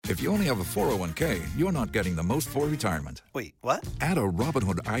If you only have a 401k, you're not getting the most for retirement. Wait, what? Add a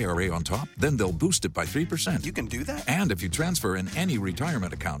Robinhood IRA on top, then they'll boost it by 3%. You can do that? And if you transfer in any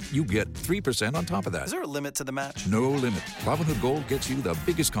retirement account, you get 3% on top of that. Is there a limit to the match? No limit. Robinhood Gold gets you the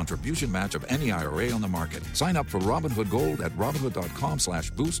biggest contribution match of any IRA on the market. Sign up for Robinhood Gold at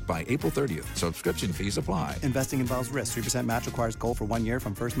Robinhood.com/boost by April 30th. Subscription fees apply. Investing involves risk. 3% match requires gold for 1 year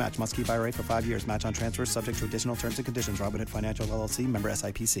from first match. Must keep IRA for 5 years. Match on transfers subject to additional terms and conditions. Robinhood Financial LLC, member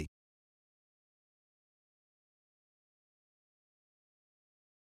SIPC.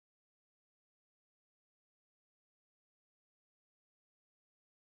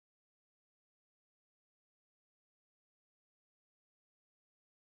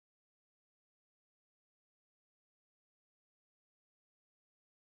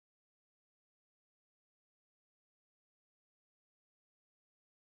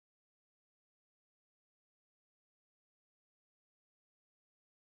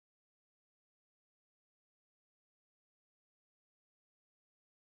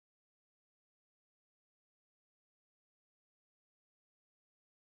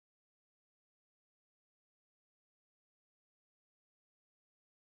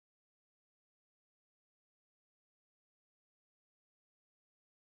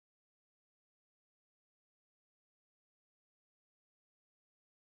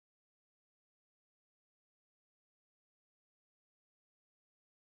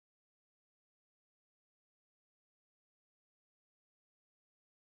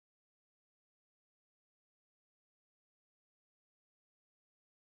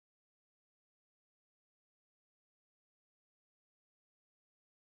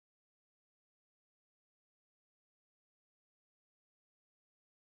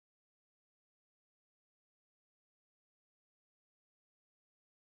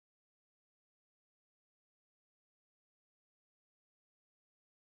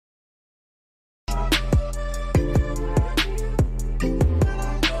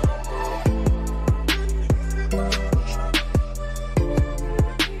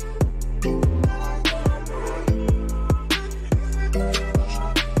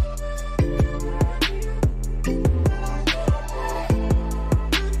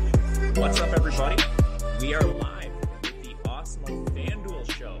 What's up, everybody? We are live with the awesome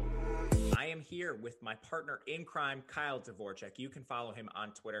FanDuel show. I am here with my partner in crime, Kyle Dvorak. You can follow him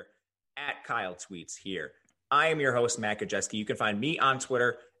on Twitter at Kyle Tweets here. I am your host, Matt Gajeski. You can find me on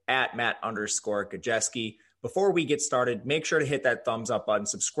Twitter at Matt_Gajeski. Before we get started, make sure to hit that thumbs up button,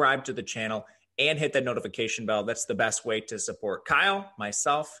 subscribe to the channel, and hit that notification bell. That's the best way to support Kyle,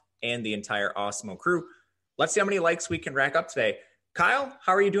 myself, and the entire Awesemo crew. Let's see how many likes we can rack up today. Kyle,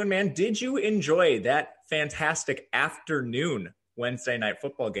 how are you doing, man? Did you enjoy that fantastic afternoon Wednesday night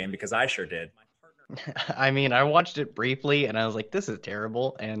football game? Because I sure did. I mean, I watched it briefly, and I was like, "This is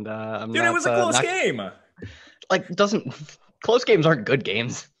terrible." And it was a close game. Close games aren't good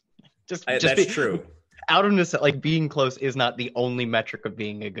games. That's true. Out of necessity, being close is not the only metric of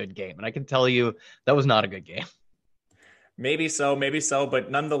being a good game, and I can tell you that was not a good game. Maybe so,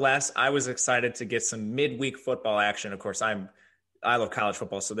 but nonetheless, I was excited to get some midweek football action. Of course, I love college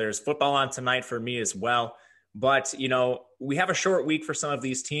football, so there's football on tonight for me as well. But, we have a short week for some of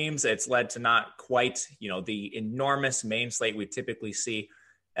these teams. It's led to not quite, the enormous main slate we typically see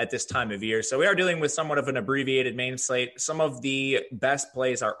at this time of year. So we are dealing with somewhat of an abbreviated main slate. Some of the best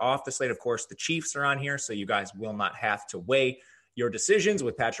plays are off the slate. Of course, the Chiefs are on here, so you guys will not have to weigh your decisions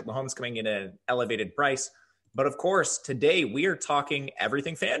with Patrick Mahomes coming in at an elevated price. But of course, today we are talking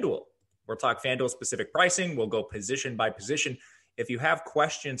everything FanDuel. We'll talk FanDuel specific pricing. We'll go position by position. If you have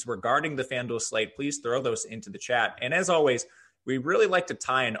questions regarding the FanDuel slate, please throw those into the chat. And as always, we really like to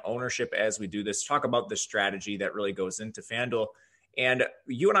tie in ownership as we do this, talk about the strategy that really goes into FanDuel. And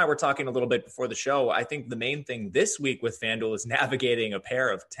you and I were talking a little bit before the show. I think the main thing this week with FanDuel is navigating a pair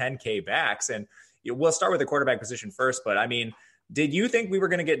of 10K backs. And we'll start with the quarterback position first. But, did you think we were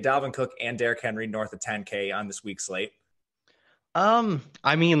going to get Dalvin Cook and Derrick Henry north of 10K on this week's slate? Before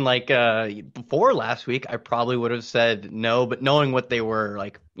last week, I probably would have said no, but knowing what they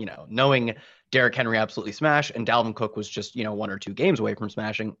were knowing Derrick Henry absolutely smashed and Dalvin Cook was just, 1 or 2 games away from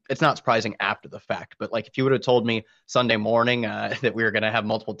smashing, it's not surprising after the fact. But if you would have told me Sunday morning that we were going to have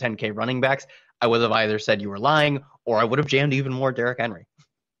multiple 10K running backs, I would have either said you were lying or I would have jammed even more Derrick Henry.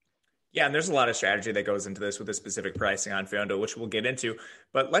 Yeah, and there's a lot of strategy that goes into this with the specific pricing on FanDuel, which we'll get into.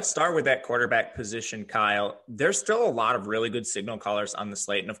 But let's start with that quarterback position, Kyle. There's still a lot of really good signal callers on the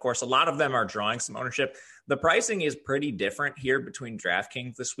slate. And of course, a lot of them are drawing some ownership. The pricing is pretty different here between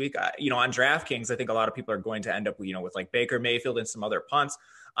DraftKings this week. On DraftKings, I think a lot of people are going to end up, with like Baker Mayfield and some other punts.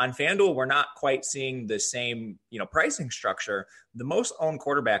 On FanDuel, we're not quite seeing the same, pricing structure. The most owned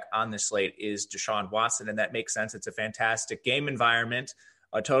quarterback on this slate is Deshaun Watson, and that makes sense. It's a fantastic game environment,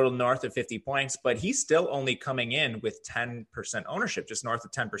 a total north of 50 points, but he's still only coming in with 10% ownership, just north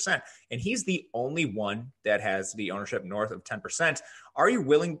of 10%. And he's the only one that has the ownership north of 10%. Are you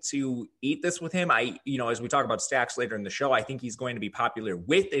willing to eat this with him? As we talk about stacks later in the show, I think he's going to be popular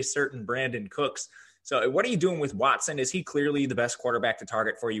with a certain Brandon Cooks. So what are you doing with Watson? Is he clearly the best quarterback to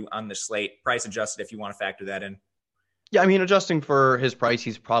target for you on the slate? Price adjusted if you want to factor that in. Yeah, I mean, adjusting for his price,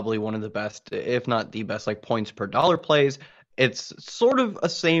 he's probably one of the best, if not the best, like points per dollar plays. It's sort of a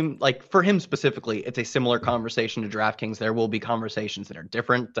same, like for him specifically, it's a similar conversation to DraftKings. There will be conversations that are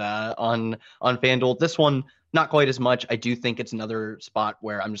different on FanDuel. This one, not quite as much. I do think it's another spot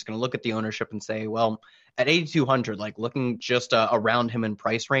where I'm just going to look at the ownership and say, well, at 8,200, like looking just around him in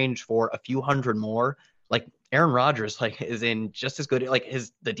price range for a few hundred more, like Aaron Rodgers, like is in just as good. Like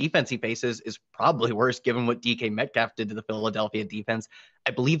the defense he faces is probably worse given what DK Metcalf did to the Philadelphia defense.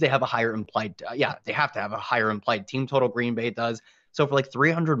 I believe they have a higher implied. They have to have a higher implied team total. Green Bay does. So for like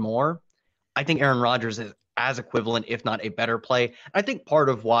 300 more, I think Aaron Rodgers is as equivalent, if not a better play. I think part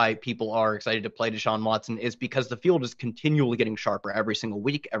of why people are excited to play Deshaun Watson is because the field is continually getting sharper every single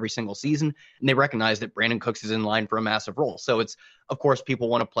week, every single season, and they recognize that Brandon Cooks is in line for a massive role. So it's, of course, people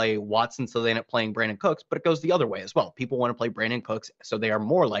want to play Watson, so they end up playing Brandon Cooks, but it goes the other way as well. People want to play Brandon Cooks, so they are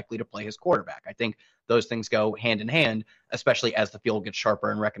more likely to play his quarterback. I think those things go hand in hand, especially as the field gets sharper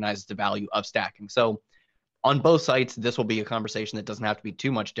and recognizes the value of stacking. So on both sites, this will be a conversation that doesn't have to be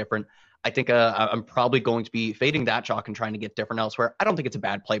too much different. I think I'm probably going to be fading that chalk and trying to get different elsewhere. I don't think it's a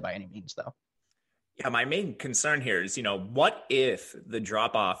bad play by any means, though. Yeah, my main concern here is, what if the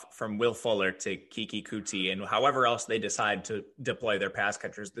drop off from Will Fuller to Kiki Kuti and however else they decide to deploy their pass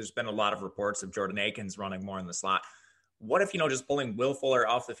catchers? There's been a lot of reports of Jordan Akins running more in the slot. What if, just pulling Will Fuller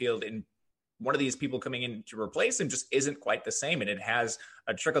off the field and one of these people coming in to replace him just isn't quite the same, and it has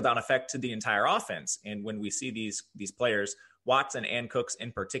a trickle-down effect to the entire offense. And when we see these players, Watson and Cooks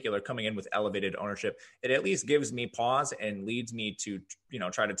in particular, coming in with elevated ownership, it at least gives me pause and leads me to,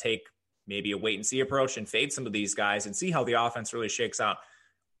 try to take maybe a wait-and-see approach and fade some of these guys and see how the offense really shakes out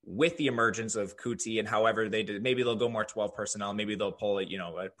with the emergence of Kuti and however they did. Maybe they'll go more 12 personnel. Maybe they'll pull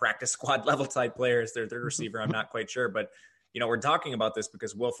a practice squad level type players. Their receiver, I'm not quite sure, but we're talking about this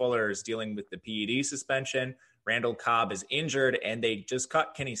because Will Fuller is dealing with the PED suspension. Randall Cobb is injured, and they just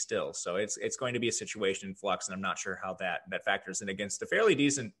cut Kenny Stills. So it's going to be a situation in flux, and I'm not sure how that factors in against a fairly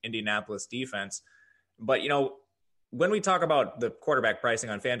decent Indianapolis defense. But, when we talk about the quarterback pricing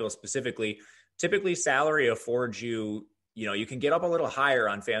on FanDuel specifically, typically salary affords you, you can get up a little higher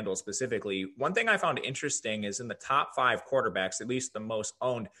on FanDuel specifically. One thing I found interesting is in the top 5 quarterbacks, at least the most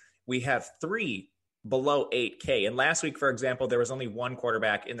owned, we have 3 below 8K. And last week, for example, there was only one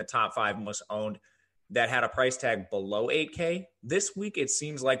quarterback in the top 5 most owned that had a price tag below 8K. This week, it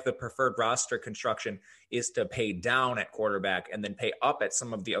seems like the preferred roster construction is to pay down at quarterback and then pay up at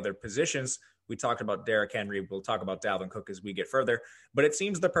some of the other positions. We talked about Derrick Henry. We'll talk about Dalvin Cook as we get further. But it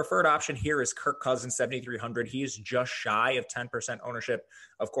seems the preferred option here is Kirk Cousins, 7,300. He is just shy of 10% ownership.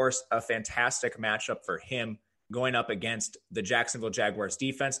 Of course, a fantastic matchup for him going up against the Jacksonville Jaguars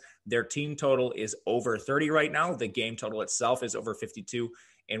defense. Their team total is over 30 right now. The game total itself is over 52.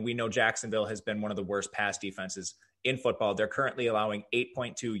 And we know Jacksonville has been one of the worst pass defenses in football. They're currently allowing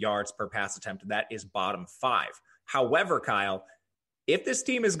 8.2 yards per pass attempt. That is bottom 5. However, Kyle, if this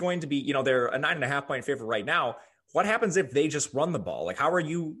team is going to be, they're a 9.5 point favorite right now, what happens if they just run the ball? Like, how are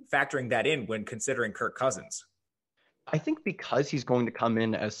you factoring that in when considering Kirk Cousins? I think because he's going to come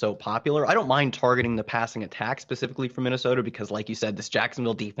in as so popular, I don't mind targeting the passing attack specifically for Minnesota because, like you said, this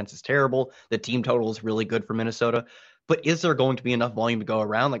Jacksonville defense is terrible. The team total is really good for Minnesota. But is there going to be enough volume to go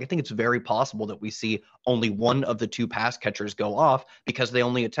around? Like, I think it's very possible that we see only one of the 2 pass catchers go off because they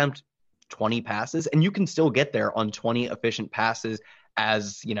only attempt 20 passes, and you can still get there on 20 efficient passes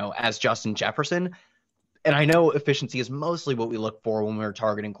as Justin Jefferson. And I know efficiency is mostly what we look for when we're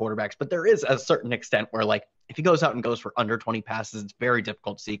targeting quarterbacks, but there is a certain extent where, like, if he goes out and goes for under 20 passes, it's very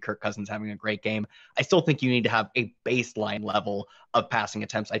difficult to see Kirk Cousins having a great game. I still think you need to have a baseline level of passing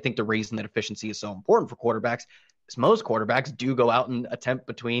attempts. I think the reason that efficiency is so important for quarterbacks is most quarterbacks do go out and attempt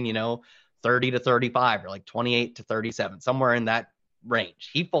between, 30 to 35 or like 28 to 37, somewhere in that range.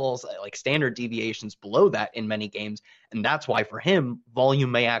 He falls like standard deviations below that in many games. And that's why for him,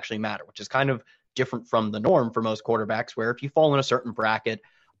 volume may actually matter, which is kind of different from the norm for most quarterbacks, where if you fall in a certain bracket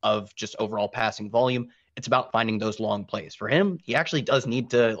of just overall passing volume, it's about finding those long plays. For him, he actually does need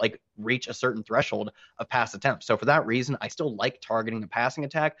to like reach a certain threshold of pass attempts. So for that reason, I still like targeting the passing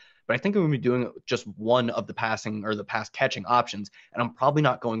attack, but I think I'm going to be doing just one of the passing or the pass catching options. And I'm probably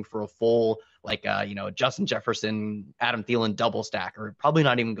not going for a full, like, Justin Jefferson, Adam Thielen double stack, or probably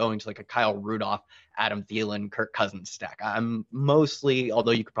not even going to like a Kyle Rudolph, Adam Thielen, Kirk Cousins stack. I'm mostly,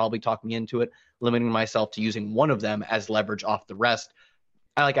 although you could probably talk me into it, limiting myself to using one of them as leverage off the rest.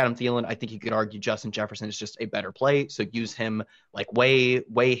 I like Adam Thielen. I think you could argue Justin Jefferson is just a better play. So use him, like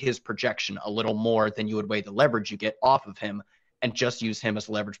weigh his projection a little more than you would weigh the leverage you get off of him, and just use him as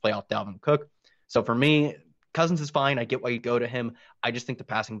a leverage play off Dalvin Cook. So for me, Cousins is fine. I get why you go to him. I just think the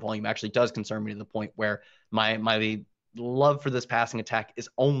passing volume actually does concern me to the point where my love for this passing attack is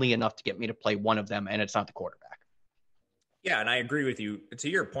only enough to get me to play one of them, and it's not the quarterback. Yeah, and I agree with you. To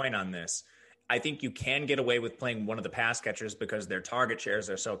your point on this, I think you can get away with playing one of the pass catchers because their target shares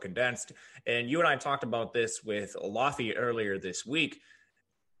are so condensed. And you and I talked about this with Laffy earlier this week.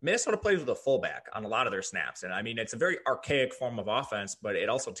 Minnesota plays with a fullback on a lot of their snaps. And I mean, it's a very archaic form of offense, but it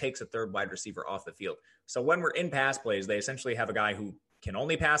also takes a third wide receiver off the field. So when we're in pass plays, they essentially have a guy who can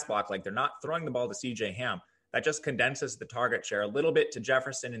only pass block, like they're not throwing the ball to CJ Ham. That just condenses the target share a little bit to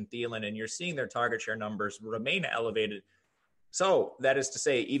Jefferson and Thielen, and you're seeing their target share numbers remain elevated. So that is to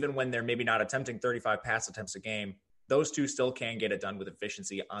say, even when they're maybe not attempting 35 pass attempts a game, those two still can get it done with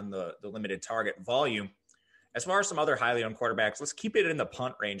efficiency on the limited target volume. As far as some other highly owned quarterbacks, let's keep it in the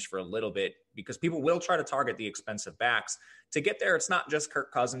punt range for a little bit because people will try to target the expensive backs. To get there, it's not just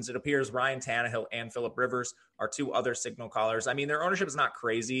Kirk Cousins. It appears Ryan Tannehill and Phillip Rivers are two other signal callers. I mean, their ownership is not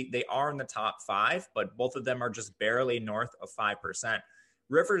crazy. They are in the top 5, but both of them are just barely north of 5%.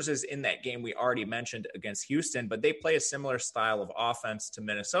 Rivers is in that game we already mentioned against Houston, but they play a similar style of offense to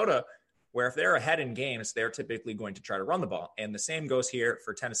Minnesota, where if they're ahead in games, they're typically going to try to run the ball. And the same goes here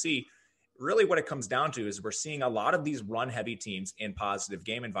for Tennessee. Really what it comes down to is we're seeing a lot of these run-heavy teams in positive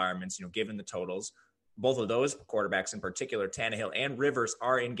game environments, given the totals. Both of those quarterbacks in particular, Tannehill and Rivers,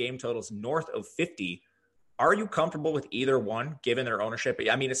 are in game totals north of 50. Are you comfortable with either one, given their ownership?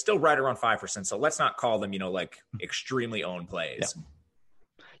 I mean, it's still right around 5%, so let's not call them, like extremely owned plays.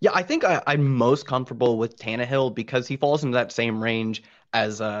 Yeah, I think I'm most comfortable with Tannehill because he falls into that same range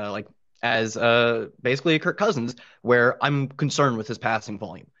as basically Kirk Cousins, where I'm concerned with his passing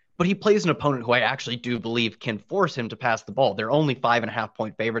volume. But he plays an opponent who I actually do believe can force him to pass the ball. They're only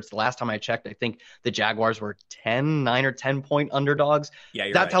 5.5-point favorites. The last time I checked, I think the Jaguars were 9 or 10-point underdogs.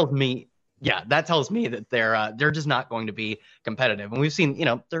 Yeah, that right. tells me that they're just not going to be competitive. And we've seen,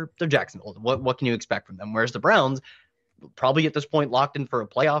 they're Jacksonville. What can you expect from them? Whereas the Browns, probably at this point locked in for a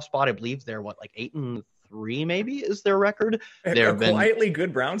playoff spot. I believe they're 8-3 maybe is their record. They're a quietly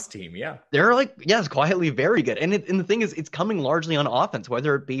good Browns team. Yeah. They're quietly very good. And the thing is, it's coming largely on offense,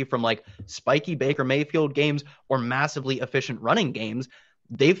 whether it be from spiky Baker Mayfield games or massively efficient running games.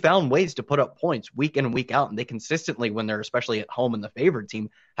 They've found ways to put up points week in and week out. And they consistently, when they're especially at home in the favored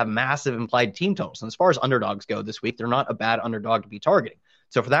team, have massive implied team totals. And as far as underdogs go this week, they're not a bad underdog to be targeting.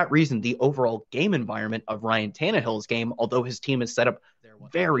 So for that reason, the overall game environment of Ryan Tannehill's game, although his team is set up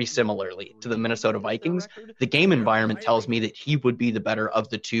very similarly to the Minnesota Vikings, the game environment tells me that he would be the better of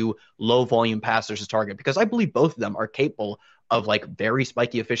the two low-volume passers to target, because I believe both of them are capable of very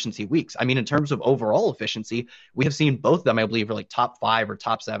spiky efficiency weeks. I mean, in terms of overall efficiency, we have seen both of them, I believe, are top 5 or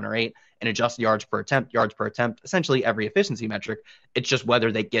top 7 or 8 in adjusted yards per attempt, essentially every efficiency metric. It's just whether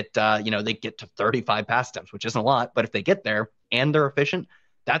they get, they get to 35 pass attempts, which isn't a lot, but if they get there and they're efficient,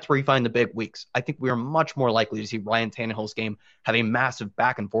 that's where you find the big weeks. I think we are much more likely to see Ryan Tannehill's game have a massive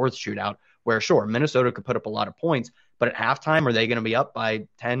back and forth shootout where, sure, Minnesota could put up a lot of points, but at halftime, are they going to be up by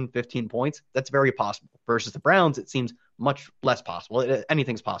 10, 15 points? That's very possible. Versus the Browns, it seems much less possible.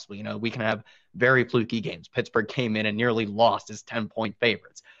 Anything's possible. We can have very fluky games. Pittsburgh came in and nearly lost as 10-point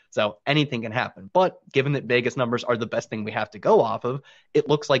favorites. So anything can happen. But given that Vegas numbers are the best thing we have to go off of, it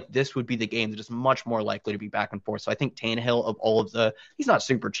looks like this would be the game that is much more likely to be back and forth. So I think Tannehill, of all of he's not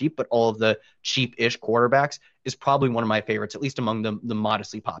super cheap, but all of the cheap-ish quarterbacks, is probably one of my favorites, at least among the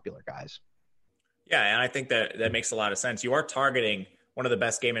modestly popular guys. Yeah, and I think that makes a lot of sense. You are targeting one of the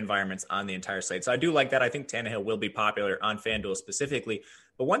best game environments on the entire slate. So I do like that. I think Tannehill will be popular on FanDuel specifically.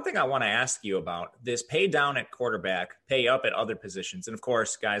 But one thing I want to ask you about, this pay down at quarterback, pay up at other positions. And of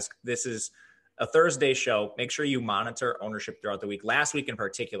course, guys, this is a Thursday show. Make sure you monitor ownership throughout the week. Last week in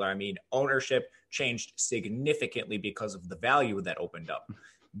particular, I mean, ownership changed significantly because of the value that opened up.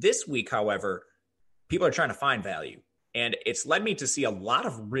 This week, however, people are trying to find value. And it's led me to see a lot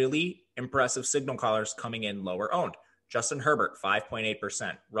of really impressive signal callers coming in lower owned. Justin Herbert,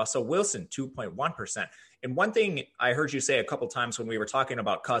 5.8%. Russell Wilson, 2.1%. And one thing I heard you say a couple times when we were talking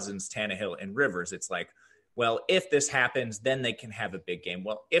about Cousins, Tannehill, and Rivers, it's like, well, if this happens, then they can have a big game.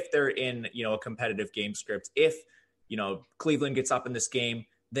 Well, if they're in, a competitive game script, if, Cleveland gets up in this game,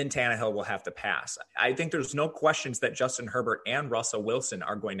 then Tannehill will have to pass. I think there's no questions that Justin Herbert and Russell Wilson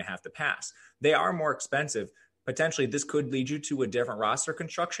are going to have to pass. They are more expensive. Potentially, this could lead you to a different roster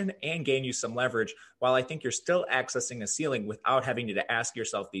construction and gain you some leverage, while I think you're still accessing a ceiling without having to ask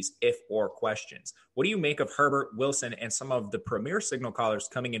yourself these if-or questions. What do you make of Herbert, Wilson, and some of the premier signal callers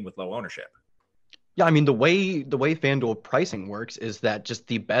coming in with low ownership? Yeah, I mean, the way FanDuel pricing works is that just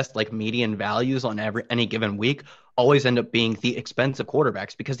the best median values on any given week always end up being the expensive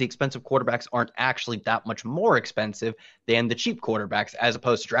quarterbacks, because the expensive quarterbacks aren't actually that much more expensive than the cheap quarterbacks, as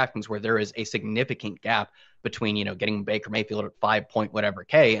opposed to DraftKings, where there is a significant gap between, getting Baker Mayfield at 5 point whatever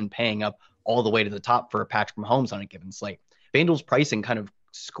K and paying up all the way to the top for Patrick Mahomes on a given slate. FanDuel's pricing kind of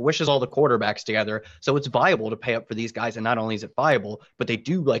squishes all the quarterbacks together, so it's viable to pay up for these guys. And not only is it viable, but they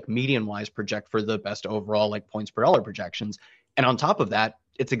do median wise project for the best overall points per dollar projections. And on top of that,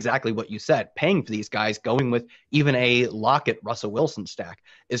 it's exactly what you said. Paying for these guys, going with even a Lockett Russell Wilson stack,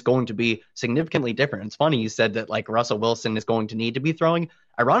 is going to be significantly different. It's funny you said that Russell Wilson is going to need to be throwing.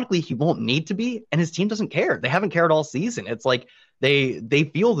 Ironically, he won't need to be, and his team doesn't care. They haven't cared all season. It's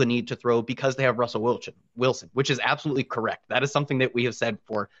they feel the need to throw because they have Russell Wilson, which is absolutely correct. That is something that we have said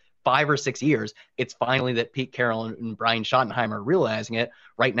for 5 or 6 years. It's finally that Pete Carroll and Brian Schottenheimer are realizing it.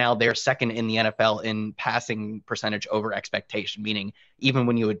 Right now, they're second in the NFL in passing percentage over expectation, meaning even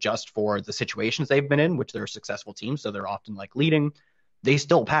when you adjust for the situations they've been in, which they're a successful team, so they're often leading, they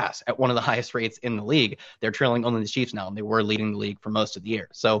still pass at one of the highest rates in the league. They're trailing only the Chiefs now, and they were leading the league for most of the year.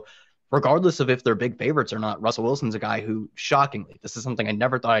 So regardless of if they're big favorites or not, Russell Wilson's a guy who, shockingly, this is something I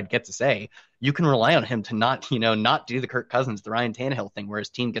never thought I'd get to say, you can rely on him to not do the Kirk Cousins, the Ryan Tannehill thing, where his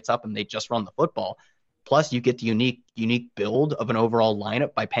team gets up and they just run the football. Plus, you get the unique build of an overall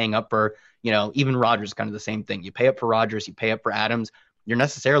lineup by paying up for, even Rodgers is kind of the same thing. You pay up for Rodgers, you pay up for Adams. You're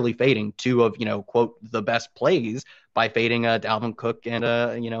necessarily fading two of, quote, the best plays by fading Dalvin Cook and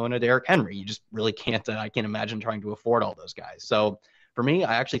a Derrick Henry. You just really can't. I can't imagine trying to afford all those guys. So for me,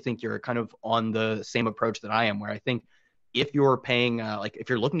 I actually think you're kind of on the same approach that I am, where I think if you're paying, if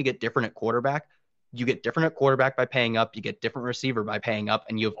you're looking to get different at quarterback, you get different at quarterback by paying up, you get different receiver by paying up,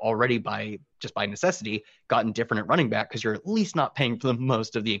 and you've already by necessity gotten different at running back because you're at least not paying for the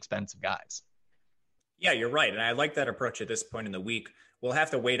most of the expensive guys. Yeah, you're right. And I like that approach at this point in the week. We'll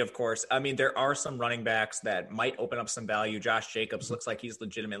have to wait, of course. I mean, there are some running backs that might open up some value. Josh Jacobs looks like he's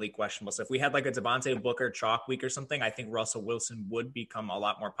legitimately questionable. So if we had a Devontae Booker chalk week or something, I think Russell Wilson would become a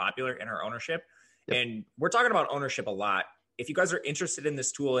lot more popular in our ownership. Yep. And we're talking about ownership a lot. If you guys are interested in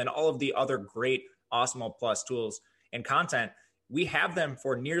this tool and all of the other great Awesemo Plus tools and content, we have them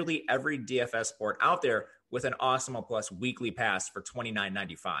for nearly every DFS sport out there with an Awesemo Plus weekly pass for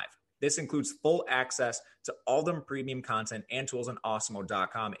 $29.95. This includes full access to all the premium content and tools on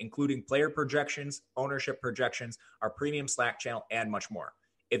Awesemo.com, including player projections, ownership projections, our premium Slack channel, and much more.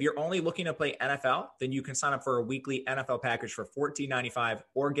 If you're only looking to play NFL, then you can sign up for a weekly NFL package for $14.95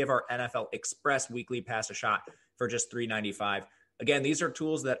 or give our NFL Express weekly pass a shot for just $3.95. Again, these are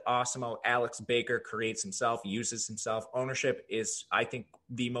tools that Awesemo Alex Baker creates himself, uses himself. Ownership is, I think,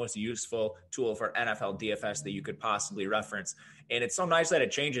 the most useful tool for NFL DFS that you could possibly reference. And it's so nice that it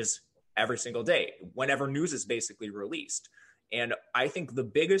changes every single day, whenever news is basically released. And I think the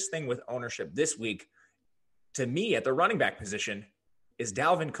biggest thing with ownership this week, to me, at the running back position, is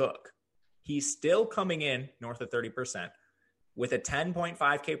Dalvin Cook. He's still coming in north of 30% with a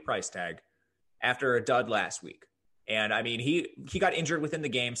 10.5K price tag after a dud last week. And I mean, he got injured within the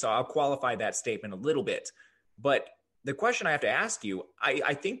game, so I'll qualify that statement a little bit. But the question I have to ask you,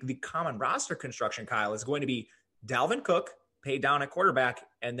 I think the common roster construction, Kyle, is going to be Dalvin Cook, pay down at quarterback,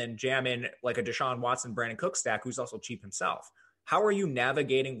 and then jam in a Deshaun Watson, Brandon Cook stack, who's also cheap himself. How are you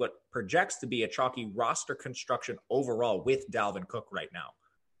navigating what projects to be a chalky roster construction overall with Dalvin Cook right now?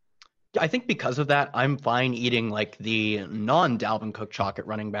 I think because of that, I'm fine eating the non-Dalvin Cook chalk at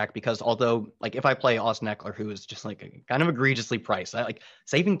running back, because although if I play Austin Eckler, who is just kind of egregiously priced,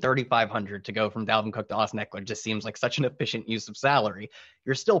 saving $3,500 to go from Dalvin Cook to Austin Eckler just seems like such an efficient use of salary.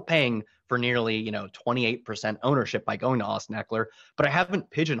 You're still paying for nearly 28% ownership by going to Austin Eckler, but I haven't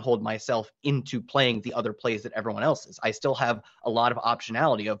pigeonholed myself into playing the other plays that everyone else is. I still have a lot of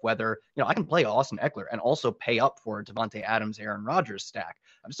optionality of whether I can play Austin Eckler and also pay up for Devontae Adams, Aaron Rodgers stack.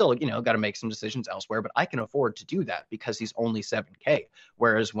 I've still, got to make some decisions elsewhere, but I can afford to do that because he's only 7K.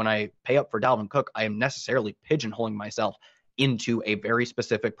 Whereas when I pay up for Dalvin Cook, I am necessarily pigeonholing myself into a very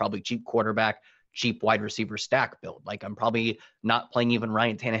specific, probably cheap quarterback, cheap wide receiver stack build. Like I'm probably not playing even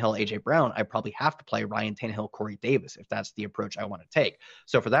Ryan Tannehill, AJ Brown. I probably have to play Ryan Tannehill, Corey Davis, if that's the approach I want to take.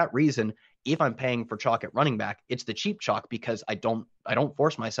 So for that reason, if I'm paying for chalk at running back, it's the cheap chalk because I don't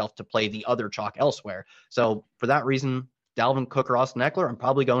force myself to play the other chalk elsewhere. So for that reason, Dalvin Cook or Austin Eckler, I'm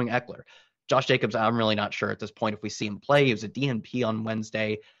probably going Eckler. Josh Jacobs, I'm really not sure at this point if we see him play. He was a DNP on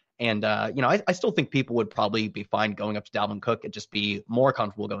Wednesday. And, I still think people would probably be fine going up to Dalvin Cook and just be more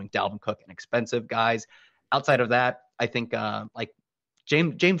comfortable going Dalvin Cook and expensive guys. Outside of that, I think like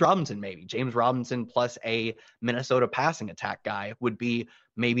James Robinson, maybe. James Robinson plus a Minnesota passing attack guy would be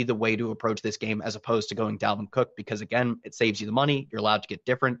maybe the way to approach this game as opposed to going Dalvin Cook because, again, it saves you the money. You're allowed to get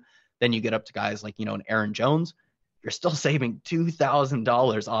different. Then you get up to guys like, an Aaron Jones. You're still saving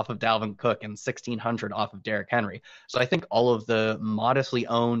 $2,000 off of Dalvin Cook and $1,600 off of Derrick Henry. So I think all of the modestly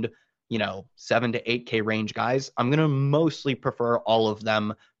owned, 7 to 8K range guys, I'm going to mostly prefer all of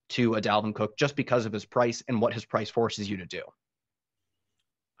them to a Dalvin Cook just because of his price and what his price forces you to do.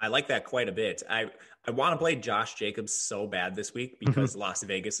 I like that quite a bit. I want to play Josh Jacobs so bad this week because Las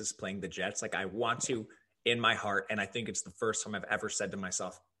Vegas is playing the Jets. Like I want to in my heart. And I think it's the first time I've ever said to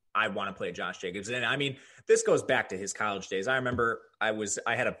myself, I want to play Josh Jacobs. And I mean, this goes back to his college days. I remember I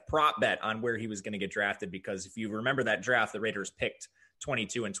had a prop bet on where he was going to get drafted because if you remember that draft, the Raiders picked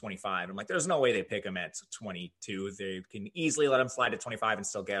 22 and 25. I'm like, there's no way they pick him at 22. They can easily let him slide to 25 and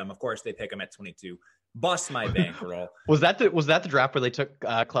still get him. Of course, they pick him at 22. Bust my bankroll. Was that the draft where they took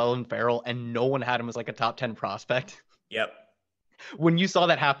Clelin Ferrell and no one had him as like a top 10 prospect? Yep. When you saw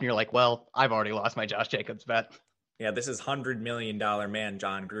that happen, you're like, well, I've already lost my Josh Jacobs bet. Yeah, this is $100 million man,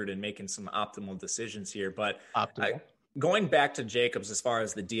 John Gruden, making some optimal decisions here. But going back to Jacobs, as far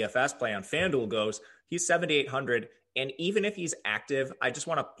as the DFS play on FanDuel goes, he's 7,800. And even if he's active, I just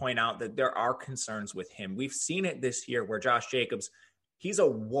want to point out that there are concerns with him. We've seen it this year where Josh Jacobs, he's a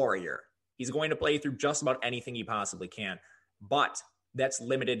warrior. He's going to play through just about anything he possibly can. But that's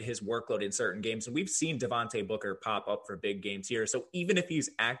limited his workload in certain games. And we've seen Devontae Booker pop up for big games here. So even if he's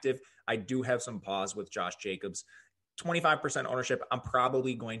active, I do have some pause with Josh Jacobs. 25% ownership, I'm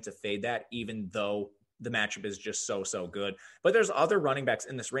probably going to fade that, even though the matchup is just so good. But there's other running backs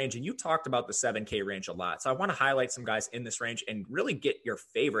in this range, and you talked about the 7K range a lot. So I want to highlight some guys in this range and really get your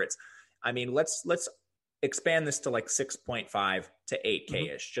favorites. I mean, let's expand this to like 6.5 to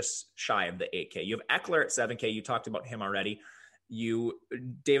 8K-ish, just shy of the 8K. You have Eckler at 7K. You talked about him already.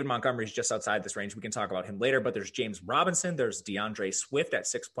 David Montgomery is just outside this range. We can talk about him later, but there's James Robinson. There's DeAndre Swift at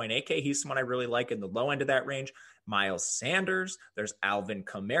 6.8K. He's someone I really like in the low end of that range. Miles Sanders. There's Alvin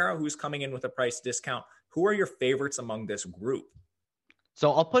Kamara, who's coming in with a price discount. Who are your favorites among this group?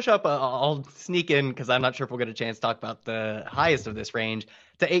 So I'll push up, I'll sneak in because I'm not sure if we'll get a chance to talk about the highest of this range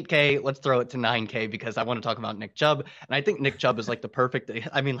to 8K. Let's throw it to 9K because I want to talk about Nick Chubb. And I think Nick Chubb is like the perfect,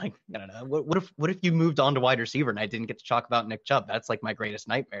 I mean, like, I don't know. What if you moved on to wide receiver and I didn't get to talk about Nick Chubb? That's like my greatest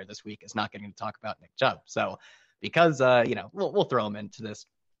nightmare this week is not getting to talk about Nick Chubb. So because, we'll throw him into this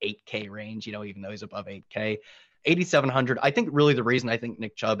 8K range, even though he's above 8K. 8,700. I think really the reason I think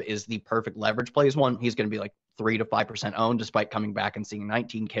Nick Chubb is the perfect leverage play is one, he's going to be like 3 to 5% owned despite coming back and seeing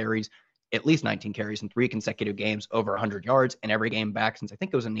at least 19 carries in 3 consecutive games over 100 yards and every game back since I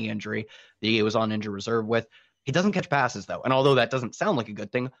think it was a knee injury that he was on injured reserve with. He doesn't catch passes though. And although that doesn't sound like a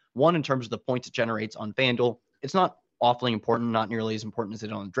good thing, one, in terms of the points it generates on FanDuel, it's not awfully important, not nearly as important as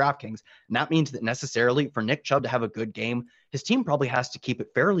it on DraftKings. And that means that necessarily for Nick Chubb to have a good game, his team probably has to keep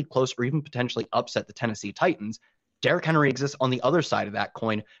it fairly close or even potentially upset the Tennessee Titans. Derrick Henry exists on the other side of that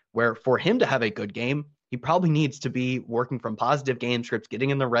coin, where for him to have a good game, he probably needs to be working from positive game scripts,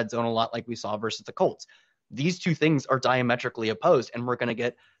 getting in the red zone a lot like we saw versus the Colts. These two things are diametrically opposed, and we're going to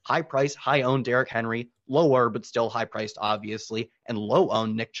get high price, high owned Derrick Henry, lower but still high priced, obviously, and low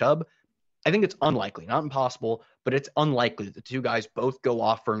owned Nick Chubb. I think it's unlikely, not impossible, but it's unlikely that the two guys both go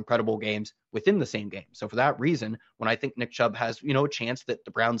off for incredible games within the same game. So for that reason, when I think Nick Chubb has, a chance that the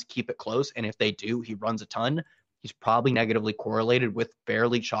Browns keep it close, and if they do, he runs a ton, he's probably negatively correlated with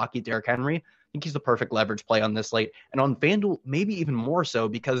fairly chalky Derrick Henry. I think he's the perfect leverage play on this slate. And on FanDuel, maybe even more so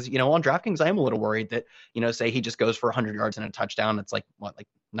because, on DraftKings, I am a little worried that, say he just goes for 100 yards and a touchdown. It's like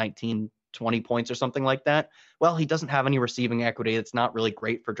 19, 20 points or something like that. Well, he doesn't have any receiving equity. It's not really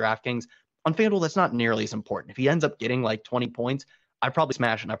great for DraftKings. On FanDuel, that's not nearly as important. If he ends up getting like 20 points, I'd probably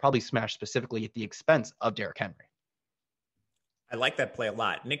smash, and I'd probably smash specifically at the expense of Derrick Henry. I like that play a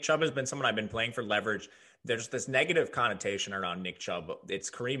lot. Nick Chubb has been someone I've been playing for leverage. There's this negative connotation around Nick Chubb.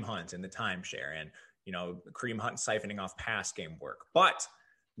 It's Kareem Hunt in the timeshare and, Kareem Hunt siphoning off pass game work. But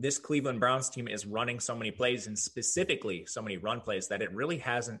this Cleveland Browns team is running so many plays, and specifically so many run plays, that it really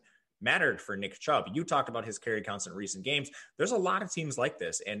hasn't mattered for Nick Chubb. You talked about his carry counts in recent games. There's a lot of teams like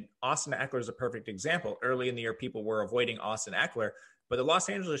this, and Austin Eckler is a perfect example. Early in the year, people were avoiding Austin Eckler, but the Los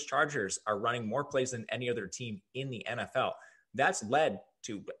Angeles Chargers are running more plays than any other team in the NFL. That's led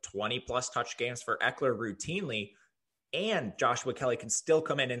to 20-plus touch games for Eckler routinely, and Joshua Kelly can still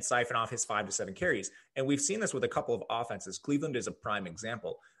come in and siphon off his 5 to 7 carries. And we've seen this with a couple of offenses. Cleveland is a prime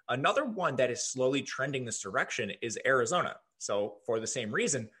example. Another one that is slowly trending this direction is Arizona. So for the same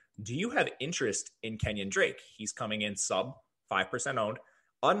reason, do you have interest in Kenyon Drake? He's coming in sub 5% owned.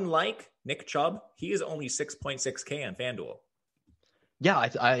 Unlike Nick Chubb, he is only 6.6K on FanDuel.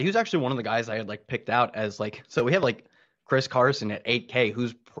 Yeah, he was actually one of the guys I had like picked out as like, so we have like Chris Carson at 8K,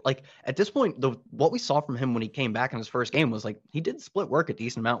 who's like at this point, what we saw from him when he came back in his first game was like he did split work a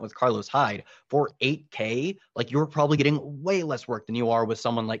decent amount with Carlos Hyde. For 8K, like you're probably getting way less work than you are with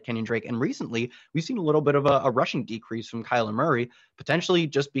someone like Kenyon Drake. And recently, we've seen a little bit of a rushing decrease from Kyler Murray, potentially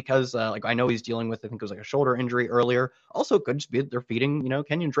just because like I know he's dealing with, I think it was like a shoulder injury earlier. Also, could just be that they're feeding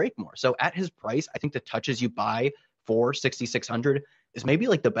Kenyon Drake more. So at his price, I think the touches you buy for 6,600 is maybe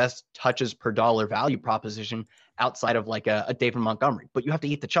like the best touches per dollar value proposition outside of like a David Montgomery. But you have to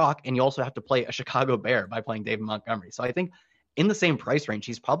eat the chalk, and you also have to play a Chicago Bear by playing David Montgomery. So I think in the same price range,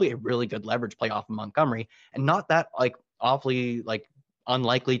 he's probably a really good leverage play off of Montgomery, and not that like awfully like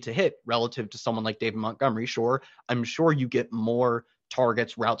unlikely to hit relative to someone like David Montgomery. Sure, I'm sure you get more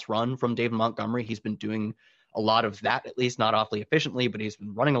targets, routes run from David Montgomery. He's been doing a lot of that, at least not awfully efficiently, but he's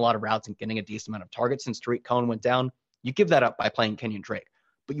been running a lot of routes and getting a decent amount of targets since Tariq Cohen went down. You give that up by playing Kenyon Drake,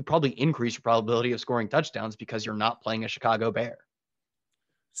 but you probably increase your probability of scoring touchdowns because you're not playing a Chicago Bear.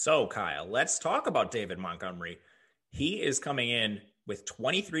 So, Kyle, let's talk about David Montgomery. He is coming in with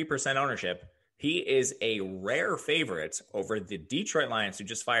 23% ownership. He is a rare favorite over the Detroit Lions, who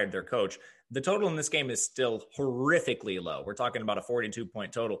just fired their coach. The total in this game is still horrifically low. We're talking about a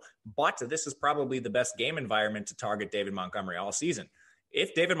 42-point total, but this is probably the best game environment to target David Montgomery all season.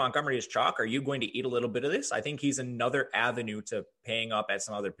 If David Montgomery is chalk, are you going to eat a little bit of this? I think he's another avenue to paying up at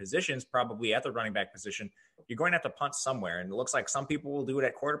some other positions, probably at the running back position. You're going to have to punt somewhere, and it looks like some people will do it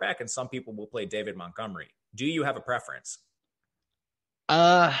at quarterback and some people will play David Montgomery. Do you have a preference?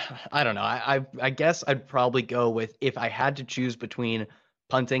 I don't know. I guess I'd probably go with, if I had to choose between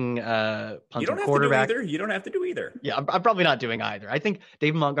punting you don't have quarterback. To do either. You don't have to do either. Yeah, I'm probably not doing either. I think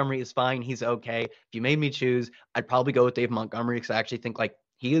David Montgomery is fine. He's okay. If you made me choose, I'd probably go with David Montgomery because I actually think like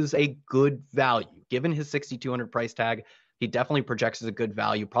he is a good value. Given his 6,200 price tag, he definitely projects as a good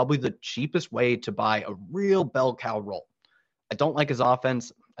value. Probably the cheapest way to buy a real bell cow role. I don't like his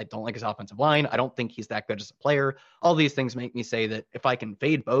offense. I don't like his offensive line. I don't think he's that good as a player. All these things make me say that if I can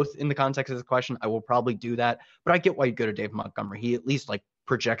fade both in the context of this question, I will probably do that. But I get why you go to David Montgomery. He at least like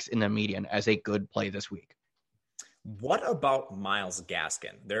projects in the median as a good play this week. What about Myles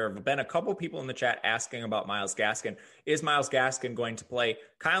Gaskin? There have been a couple people in the chat asking about Myles Gaskin. Is Myles Gaskin going to play?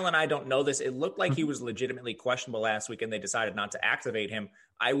 Kyle and I don't know this. It looked like he was legitimately questionable last week and they decided not to activate him.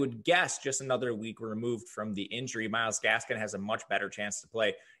 I would guess just another week removed from the injury, Myles Gaskin has a much better chance to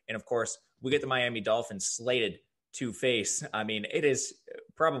play. And of course, we get the Miami Dolphins slated to face. I mean, it is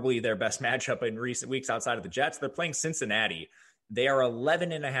probably their best matchup in recent weeks outside of the Jets. They're playing Cincinnati. They are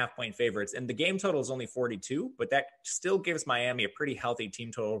 11.5-point favorites, and the game total is only 42, but that still gives Miami a pretty healthy team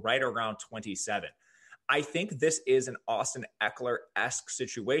total right around 27. I think this is an Austin Eckler-esque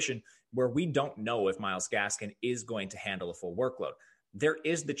situation where we don't know if Myles Gaskin is going to handle a full workload. There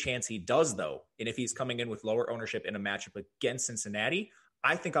is the chance he does, though, and if he's coming in with lower ownership in a matchup against Cincinnati,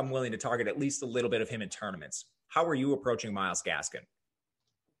 I think I'm willing to target at least a little bit of him in tournaments. How are you approaching Myles Gaskin?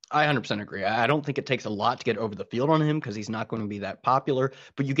 I 100% agree. I don't think it takes a lot to get over the field on him because he's not going to be that popular,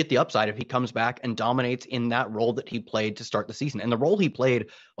 but you get the upside if he comes back and dominates in that role that he played to start the season. And the role he played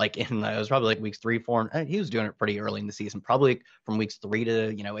like it was probably like weeks 3, 4, and he was doing it pretty early in the season, probably from weeks 3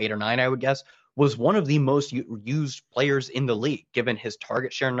 to 8 or 9, I would guess, was one of the most used players in the league, given his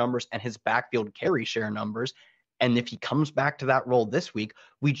target share numbers and his backfield carry share numbers. And if he comes back to that role this week,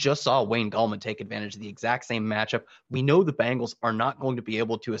 we just saw Wayne Gallman take advantage of the exact same matchup. We know the Bengals are not going to be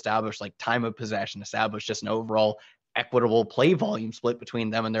able to establish like time of possession, establish just an overall equitable play volume split between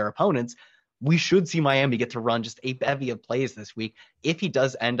them and their opponents. We should see Miami get to run just a bevy of plays this week. If he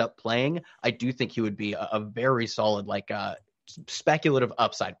does end up playing, I do think he would be a very solid speculative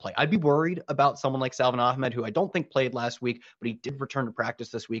upside play. I'd be worried about someone like Salvon Ahmed, who I don't think played last week, but he did return to practice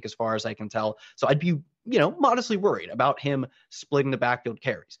this week as far as I can tell. So I'd be, modestly worried about him splitting the backfield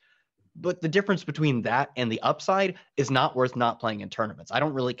carries. But the difference between that and the upside is not worth not playing in tournaments. I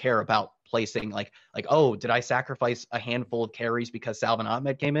don't really care about placing like, oh, did I sacrifice a handful of carries because Salvin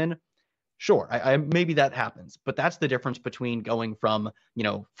Ahmed came in? Sure, I maybe that happens, but that's the difference between going from,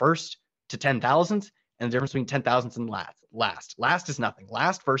 first to 10,000 and the difference between 10,000 and last. Last is nothing.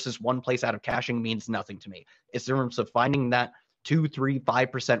 Last versus one place out of caching means nothing to me. It's the difference of finding that 2, 3,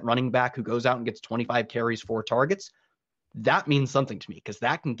 5% running back who goes out and gets 25 carries, 4 targets. That means something to me because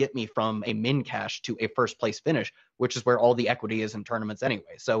that can get me from a min cash to a first place finish, which is where all the equity is in tournaments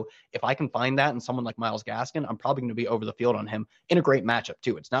anyway. So if I can find that in someone like Myles Gaskin, I'm probably going to be over the field on him in a great matchup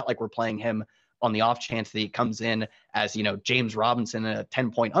too. It's not like we're playing him on the off chance that he comes in as, James Robinson, a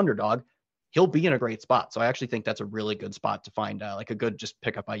 10-point underdog. He'll be in a great spot. So I actually think that's a really good spot to find like a good just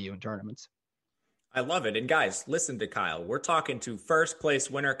pick up by you in tournaments. I love it. And guys, listen to Kyle. We're talking to first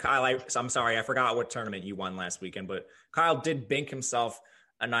place winner Kyle. I'm sorry, I forgot what tournament you won last weekend, but Kyle did bink himself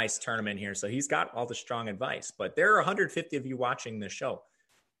a nice tournament here. So he's got all the strong advice. But there are 150 of you watching this show.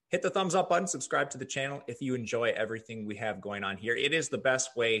 Hit the thumbs up button, subscribe to the channel if you enjoy everything we have going on here. It is the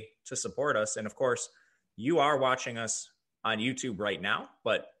best way to support us. And of course, you are watching us on YouTube right now,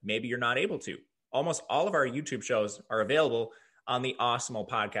 but maybe you're not able to. Almost all of our YouTube shows are available on the Awesemo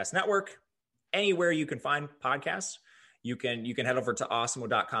Podcast Network. Anywhere you can find podcasts, you can head over to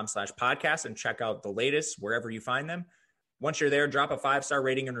awesemo.com/podcast and check out the latest wherever you find them. Once you're there, drop a 5-star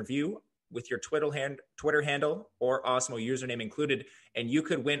rating and review with your Twitter handle or Awesemo username included, and you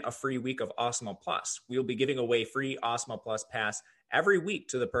could win a free week of Awesemo Plus. We'll be giving away free Awesemo Plus pass every week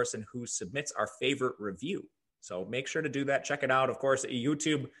to the person who submits our favorite review. So make sure to do that. Check it out. Of course,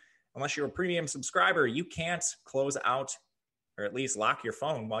 YouTube, unless you're a premium subscriber, you can't close out or at least lock your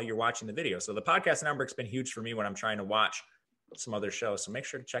phone while you're watching the video. So the podcast network's been huge for me when I'm trying to watch some other shows. So make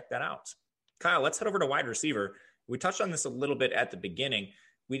sure to check that out. Kyle, let's head over to wide receiver. We touched on this a little bit at the beginning.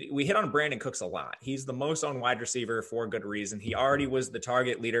 We hit on Brandon Cooks a lot. He's the most owned wide receiver for good reason. He already was the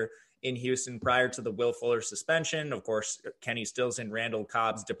target leader in Houston prior to the Will Fuller suspension. Of course, Kenny Stills and Randall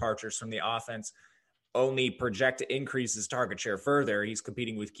Cobb's departures from the offense only project to increase his target share further. He's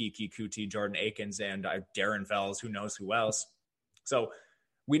competing with Kiki Kuti, Jordan Akins, and Darren Fells, who knows who else. So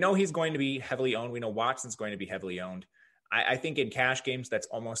we know he's going to be heavily owned. We know Watson's going to be heavily owned. I think in cash games, that's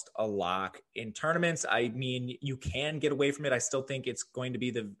almost a lock. In tournaments, I mean, you can get away from it. I still think it's going to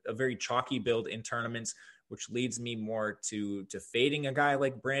be a very chalky build in tournaments, which leads me more to fading a guy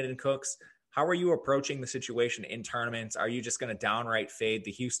like Brandon Cooks. How are you approaching the situation in tournaments? Are you just going to downright fade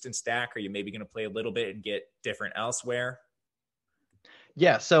the Houston stack? Are you maybe going to play a little bit and get different elsewhere?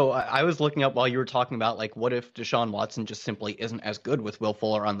 Yeah, so I was looking up while you were talking about, like, what if Deshaun Watson just simply isn't as good with Will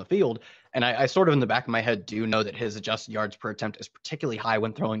Fuller on the field? And I sort of in the back of my head do know that his adjusted yards per attempt is particularly high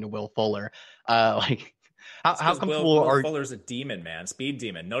when throwing to Will Fuller. How comfortable Will Fuller's a demon, man, speed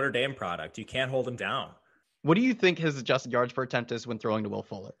demon, Notre Dame product. You can't hold him down. What do you think his adjusted yards per attempt is when throwing to Will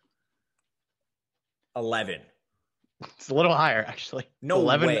Fuller? 11. It's a little higher, actually. No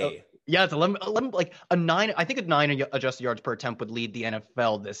 11, way. Yeah, it's 11, like a 9. I think a 9 adjusted yards per attempt would lead the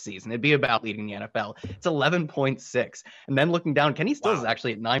NFL this season. It'd be about leading the NFL. It's 11.6. And then looking down, Kenny Stills is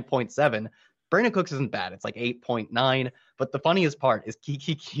actually at 9.7. Brandon Cooks isn't bad. It's like 8.9. But the funniest part is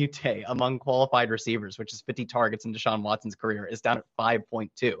Kiki Kuti among qualified receivers, which is 50 targets in Deshaun Watson's career, is down at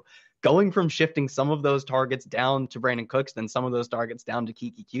 5.2. Going from shifting some of those targets down to Brandon Cooks, then some of those targets down to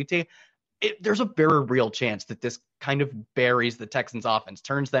Kiki Kuti, there's a very real chance that this kind of buries the Texans offense,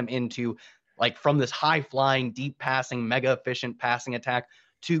 turns them into, like, from this high-flying, deep passing, mega efficient passing attack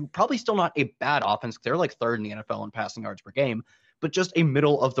to probably still not a bad offense. They're like third in the NFL in passing yards per game, but just a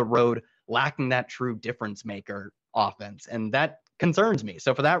middle of the road, lacking that true difference maker offense. And that concerns me.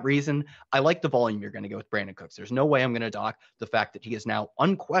 So for that reason, I like the volume you're going to go with Brandon Cooks. There's no way I'm going to dock the fact that he is now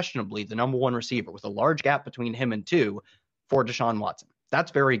unquestionably the number one receiver with a large gap between him and 2 for Deshaun Watson. That's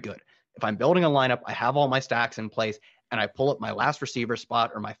very good. If I'm building a lineup, I have all my stacks in place, and I pull up my last receiver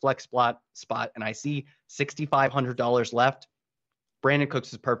spot or my flex spot, and I see $6,500 left, Brandon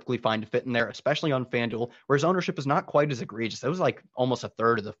Cooks is perfectly fine to fit in there, especially on FanDuel, where his ownership is not quite as egregious. It was like almost a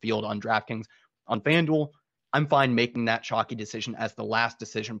third of the field on DraftKings. On FanDuel, I'm fine making that chalky decision as the last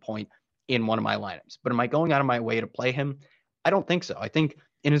decision point in one of my lineups. But am I going out of my way to play him? I don't think so. I think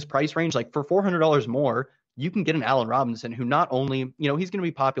in his price range, like for $400 more, you can get an Allen Robinson who not only, he's going to be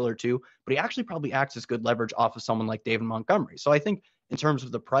popular too, but he actually probably acts as good leverage off of someone like David Montgomery. So I think in terms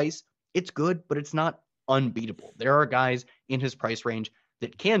of the price, it's good, but it's not unbeatable. There are guys in his price range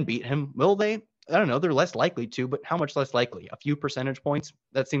that can beat him. Will they? I don't know. They're less likely to, but how much less likely? A few percentage points?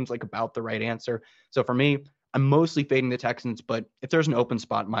 That seems like about the right answer. So for me, I'm mostly fading the Texans, but if there's an open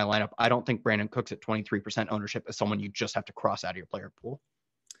spot in my lineup, I don't think Brandon Cooks at 23% ownership is someone you just have to cross out of your player pool.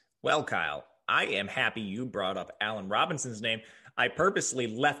 Well, Kyle, I am happy you brought up Allen Robinson's name. I purposely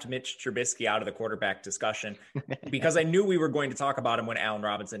left Mitch Trubisky out of the quarterback discussion because I knew we were going to talk about him when Allen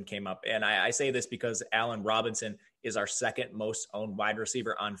Robinson came up. And I say this because Allen Robinson is our second most owned wide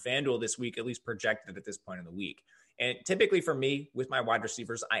receiver on FanDuel this week, at least projected at this point in the week. And typically for me, with my wide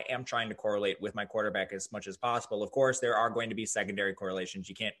receivers, I am trying to correlate with my quarterback as much as possible. Of course, there are going to be secondary correlations.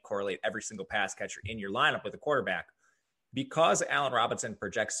 You can't correlate every single pass catcher in your lineup with a quarterback. Because Allen Robinson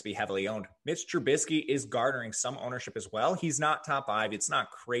projects to be heavily owned, Mitch Trubisky is garnering some ownership as well. He's not top 5. It's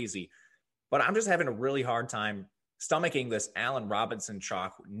not crazy, but I'm just having a really hard time stomaching this Allen Robinson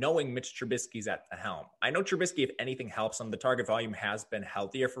chalk, knowing Mitch Trubisky's at the helm. I know Trubisky, if anything, helps him. The target volume has been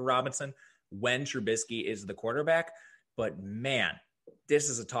healthier for Robinson when Trubisky is the quarterback, but man, this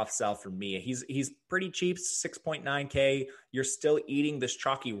is a tough sell for me. He's pretty cheap, 6.9K. You're still eating this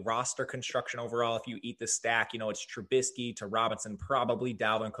chalky roster construction overall. If you eat the stack, it's Trubisky to Robinson, probably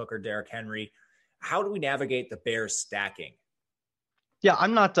Dalvin Cook or Derrick Henry. How do we navigate the Bears stacking? Yeah,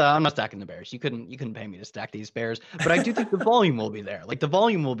 I'm not stacking the Bears. You couldn't pay me to stack these Bears, but I do think the volume will be there. Like the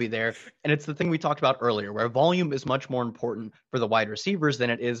volume will be there, and it's the thing we talked about earlier, where volume is much more important for the wide receivers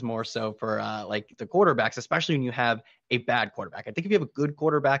than it is more so for like the quarterbacks, especially when you have a bad quarterback. I think if you have a good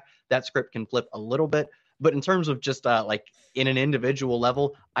quarterback, that script can flip a little bit. But in terms of just like in an individual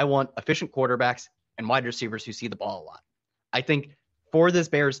level, I want efficient quarterbacks and wide receivers who see the ball a lot. I think for this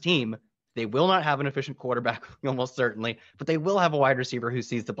Bears team, they will not have an efficient quarterback, almost certainly, but they will have a wide receiver who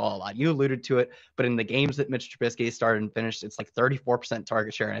sees the ball a lot. You alluded to it, but in the games that Mitch Trubisky started and finished, it's like 34%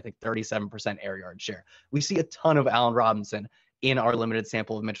 target share and I think 37% air yard share. We see a ton of Allen Robinson in our limited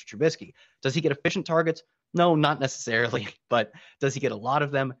sample of Mitch Trubisky. Does he get efficient targets? No, not necessarily, but does he get a lot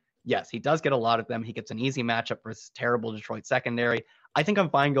of them? Yes, he does get a lot of them. He gets an easy matchup versus terrible Detroit secondary. I think I'm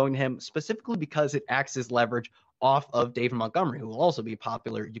fine going to him specifically because it acts as leverage off of David Montgomery, who will also be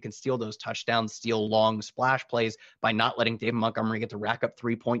popular. You can steal those touchdowns, steal long splash plays by not letting David Montgomery get to rack up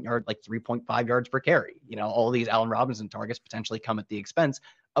 3.5 yards per carry. All these Allen Robinson targets potentially come at the expense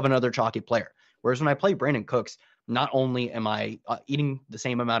of another chalky player. Whereas when I play Brandon Cooks, not only am I eating the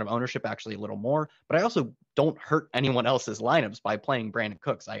same amount of ownership, actually a little more, but I also don't hurt anyone else's lineups by playing Brandon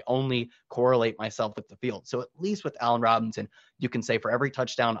Cooks. I only correlate myself with the field. So at least with Allen Robinson, you can say for every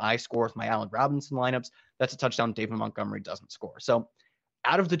touchdown I score with my Allen Robinson lineups, that's a touchdown David Montgomery doesn't score. So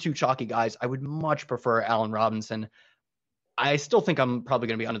out of the two chalky guys, I would much prefer Allen Robinson. I still think I'm probably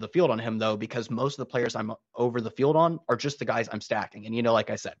going to be under the field on him, though, because most of the players I'm over the field on are just the guys I'm stacking. And,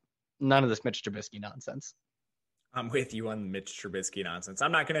 like I said, none of this Mitch Trubisky nonsense. I'm with you on the Mitch Trubisky nonsense.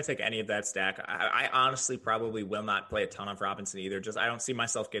 I'm not going to take any of that stack. I honestly probably will not play a ton of Robinson either. Just I don't see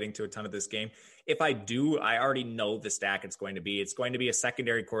myself getting to a ton of this game. If I do, I already know the stack it's going to be. It's going to be a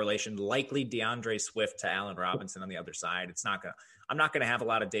secondary correlation, likely DeAndre Swift to Allen Robinson on the other side. I'm not going to have a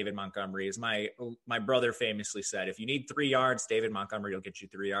lot of David Montgomery. As my brother famously said, if you need 3 yards, David Montgomery will get you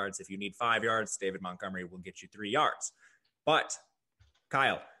 3 yards. If you need 5 yards, David Montgomery will get you 3 yards. But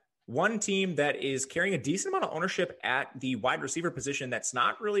Kyle, one team that is carrying a decent amount of ownership at the wide receiver position that's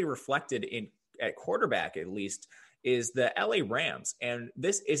not really reflected at quarterback, at least, is the LA Rams. And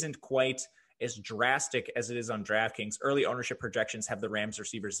this isn't quite as drastic as it is on DraftKings. Early ownership projections have the Rams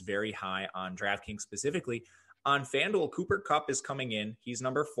receivers very high on DraftKings specifically. On FanDuel, Cooper Kupp is coming in. He's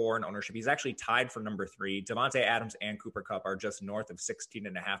number 4 in ownership. He's actually tied for number 3. Devontae Adams and Cooper Kupp are just north of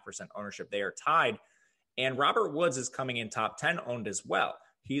 16.5% ownership. They are tied. And Robert Woods is coming in top 10 owned as well.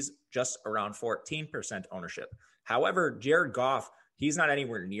 He's just around 14% ownership. However, Jared Goff, he's not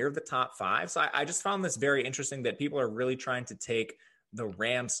anywhere near the top 5. So I just found this very interesting that people are really trying to take the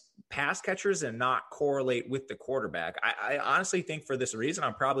Rams pass catchers and not correlate with the quarterback. I honestly think for this reason,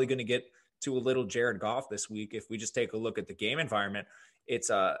 I'm probably going to get to a little Jared Goff this week. If we just take a look at the game environment,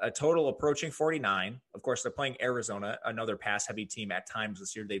 it's a total approaching 49. Of course, they're playing Arizona, another pass heavy team at times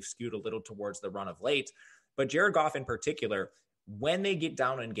this year. They've skewed a little towards the run of late, but Jared Goff in particular, when they get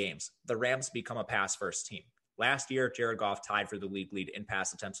down in games, the Rams become a pass first team. Last year, Jared Goff tied for the league lead in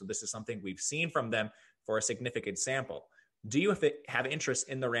pass attempts. So this is something we've seen from them for a significant sample. Do you have interest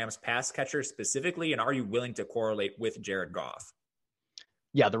in the Rams pass catcher specifically? And are you willing to correlate with Jared Goff?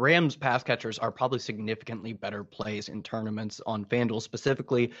 Yeah, the Rams pass catchers are probably significantly better plays in tournaments on FanDuel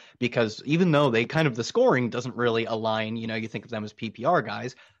specifically because even though the scoring doesn't really align, you think of them as PPR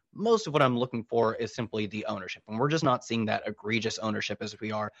guys, most of what I'm looking for is simply the ownership. And we're just not seeing that egregious ownership as we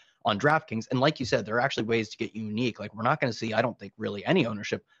are on DraftKings. And like you said, there are actually ways to get unique. Like we're not going to see, I don't think, really any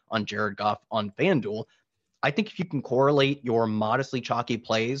ownership on Jared Goff on FanDuel. I think if you can correlate your modestly chalky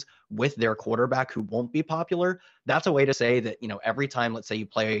plays with their quarterback who won't be popular, that's a way to say that, every time, let's say you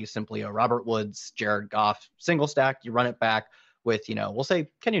play simply a Robert Woods, Jared Goff single stack, you run it back. with, we'll say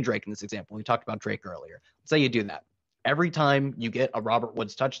Kenyon Drake in this example. We talked about Drake earlier. Let's say you do that. Every time you get a Robert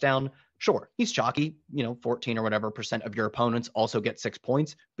Woods touchdown, sure, he's chalky, 14 or whatever percent of your opponents also get 6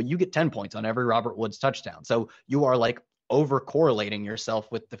 points, but you get 10 points on every Robert Woods touchdown. So you are like over correlating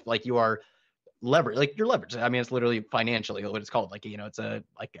yourself with you are leverage, like you're leveraged. I mean, it's literally financially what it's called. Like, it's a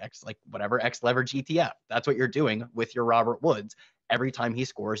X leverage ETF. That's what you're doing with your Robert Woods. Every time he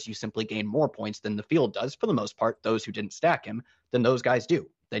scores, you simply gain more points than the field does. For the most part, those who didn't stack him, than those guys do.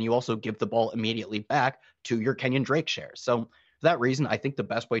 Then you also give the ball immediately back to your Kenyon Drake shares. So for that reason, I think the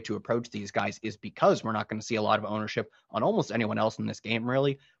best way to approach these guys is, because we're not going to see a lot of ownership on almost anyone else in this game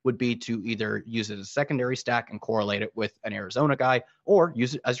really, would be to either use it as a secondary stack and correlate it with an Arizona guy, or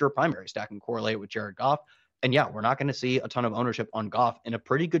use it as your primary stack and correlate it with Jared Goff. And yeah, we're not going to see a ton of ownership on Goff in a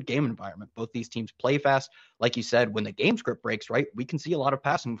pretty good game environment. Both these teams play fast. Like you said, when the game script breaks, right, we can see a lot of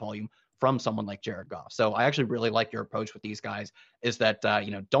passing volume from someone like Jared Goff. So I actually really like your approach with these guys, is that,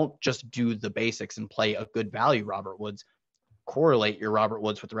 don't just do the basics and play a good value Robert Woods. Correlate your Robert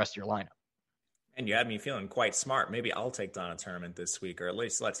Woods with the rest of your lineup. And you had me feeling quite smart. Maybe I'll take down a tournament this week, or at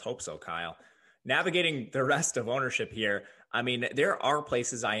least let's hope so, Kyle. Navigating the rest of ownership here, I mean, there are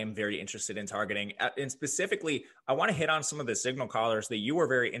places I am very interested in targeting. And specifically, I want to hit on some of the signal callers that you were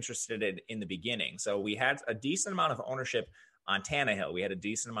very interested in the beginning. So we had a decent amount of ownership on Tannehill. We had a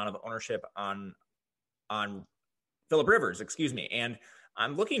decent amount of ownership on Phillip Rivers, and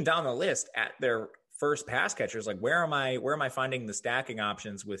I'm looking down the list at their first pass catchers. Like, where am I finding the stacking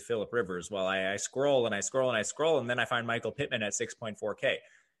options with Phillip Rivers? Well, I scroll and I scroll and I scroll, and then I find Michael Pittman at 6.4K.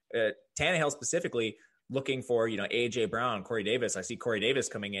 Tannehill specifically, looking for, AJ Brown, Corey Davis. I see Corey Davis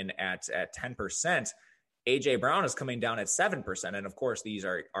coming in at 10%. AJ Brown is coming down at 7%. And of course, these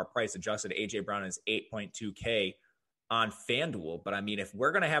are price adjusted. AJ Brown is 8.2K on FanDuel. But I mean, if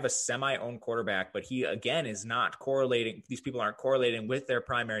we're going to have a semi-owned quarterback, but he again is not correlating, these people aren't correlating with their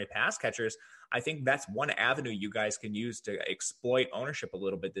primary pass catchers, I think that's one avenue you guys can use to exploit ownership a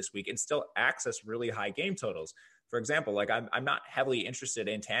little bit this week and still access really high game totals. For example, like I'm not heavily interested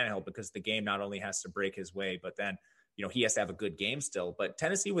in Tannehill because the game not only has to break his way, but then, he has to have a good game still. But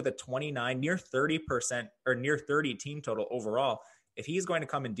Tennessee with a 29, near 30% or near 30 team total overall, if he's going to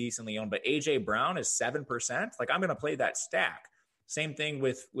come in decently owned, but AJ Brown is 7%, like I'm going to play that stack. Same thing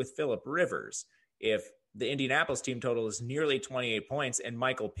with Phillip Rivers. If the Indianapolis team total is nearly 28 points and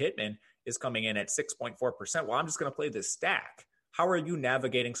Michael Pittman is coming in at 6.4%, well, I'm just going to play this stack. How are you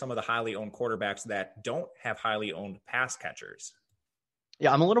navigating some of the highly owned quarterbacks that don't have highly owned pass catchers?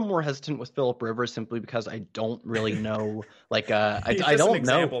 Yeah, I'm a little more hesitant with Phillip Rivers simply because I don't really know. I don't an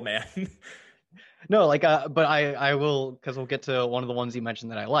example, know, man. No, but I will, because we'll get to one of the ones you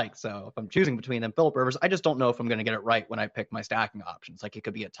mentioned that I like. So if I'm choosing between them, Phillip Rivers, I just don't know if I'm going to get it right when I pick my stacking options. Like, it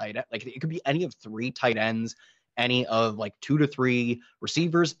could be a tight end, like it could be any of 3 tight ends, any of 2 to 3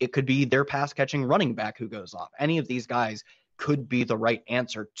 receivers. It could be their pass catching running back who goes off. Any of these guys could be the right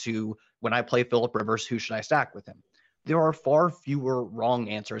answer to, when I play Phillip Rivers, who should I stack with him? There are far fewer wrong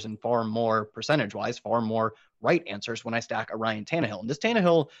answers and far more percentage-wise, far more right answers when I stack a Ryan Tannehill. And this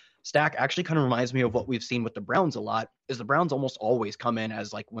Tannehill stack actually kind of reminds me of what we've seen with the Browns a lot, is the Browns almost always come in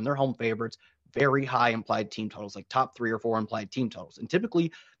as, when they're home favorites, very high implied team totals, like top 3 or 4 implied team totals. And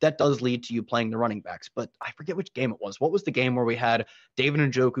typically that does lead to you playing the running backs. But I forget which game it was. What was the game where we had David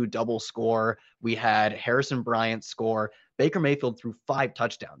Njoku double score? We had Harrison Bryant score. Baker Mayfield threw 5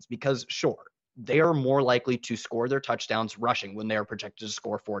 touchdowns because, sure, they are more likely to score their touchdowns rushing when they are projected to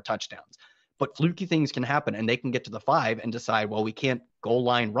score 4 touchdowns. But fluky things can happen, and they can get to the 5 and decide, well, we can't goal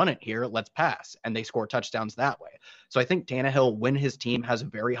line run it here, let's pass. And they score touchdowns that way. So I think Tannehill, when his team has a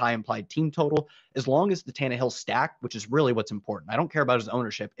very high implied team total, as long as the Tannehill stack, which is really what's important. I don't care about his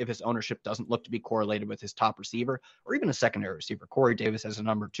ownership if his ownership doesn't look to be correlated with his top receiver or even a secondary receiver. Corey Davis as a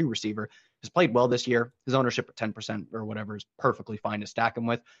number 2 receiver has played well this year. His ownership at 10% or whatever is perfectly fine to stack him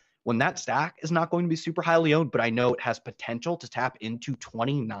with. When that stack is not going to be super highly owned, but I know it has potential to tap into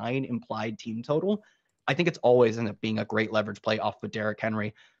 29 implied team total, I think it's always end up being a great leverage play off of Derrick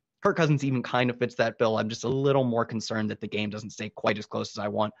Henry. Kirk Cousins even kind of fits that bill. I'm just a little more concerned that the game doesn't stay quite as close as I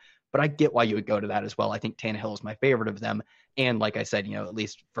want, but I get why you would go to that as well. I think Tannehill is my favorite of them. And like I said, at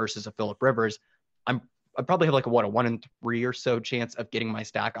least versus a Phillip Rivers, I probably have a 1 in 3 or so chance of getting my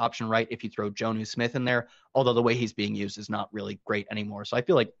stack option right if you throw Jonnu Smith in there, although the way he's being used is not really great anymore. So I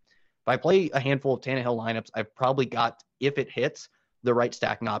feel like if I play a handful of Tannehill lineups, I've probably got, if it hits, the right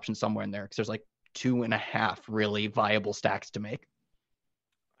stacking option somewhere in there, because there's 2.5 really viable stacks to make.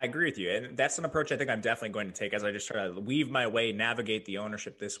 I agree with you. And that's an approach I think I'm definitely going to take as I just try to weave my way, navigate the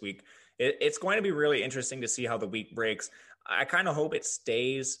ownership this week. It's going to be really interesting to see how the week breaks. I kind of hope it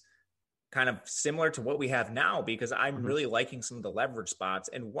stays kind of similar to what we have now, because I'm really liking some of the leverage spots.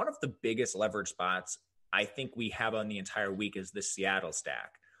 And one of the biggest leverage spots I think we have on the entire week is the Seattle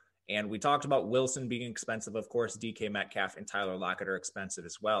stack. And we talked about Wilson being expensive. Of course, DK Metcalf and Tyler Lockett are expensive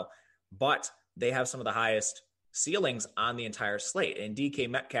as well, but they have some of the highest ceilings on the entire slate. And DK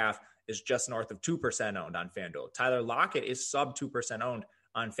Metcalf is just north of 2% owned on FanDuel. Tyler Lockett is sub 2% owned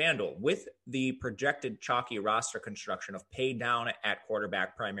on FanDuel. With the projected chalky roster construction of pay down at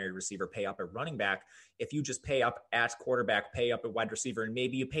quarterback, primary receiver, pay up at running back, if you just pay up at quarterback, pay up at wide receiver, and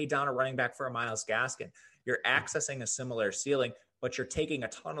maybe you pay down a running back for a Myles Gaskin, you're accessing a similar ceiling, but you're taking a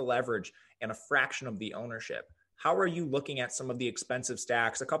ton of leverage and a fraction of the ownership. How are you looking at some of the expensive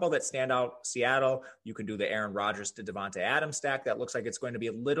stacks? A couple that stand out: Seattle. You can do the Aaron Rodgers to Devontae Adams stack. That looks like it's going to be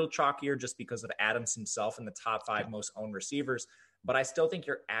a little chalkier just because of Adams himself in the top 5 most owned receivers. But I still think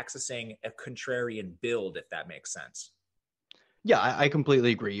you're accessing a contrarian build, if that makes sense. Yeah, I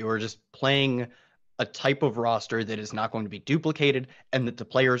completely agree. You are just playing a type of roster that is not going to be duplicated, and that the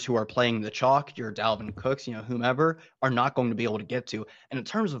players who are playing the chalk, your Dalvin Cooks, whomever, are not going to be able to get to. And in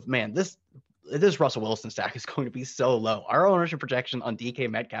terms of, this Russell Wilson stack is going to be so low. Our ownership projection on DK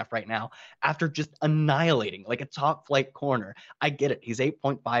Metcalf right now, after just annihilating like a top flight corner, I get it. He's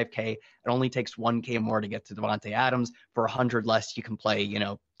 8.5K. It only takes 1K more to get to Devontae Adams. For 100 less, you can play,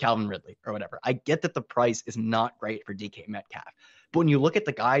 Calvin Ridley or whatever. I get that the price is not great for DK Metcalf. But when you look at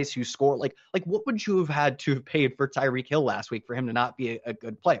the guys who score, like what would you have had to have paid for Tyreek Hill last week for him to not be a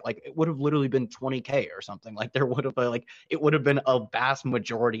good play? Like, it would have literally been 20K or something. Like, there would have it would have been a vast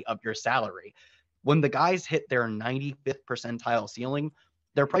majority of your salary. When the guys hit their 95th percentile ceiling,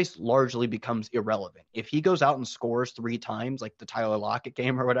 their price largely becomes irrelevant. If he goes out and scores 3 times, like the Tyler Lockett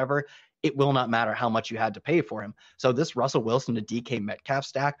game or whatever, it will not matter how much you had to pay for him. So this Russell Wilson to DK Metcalf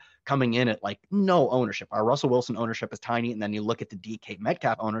stack coming in at like no ownership. Our Russell Wilson ownership is tiny, and then you look at the DK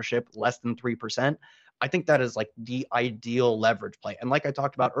Metcalf ownership, less than 3%. I think that is like the ideal leverage play. And like I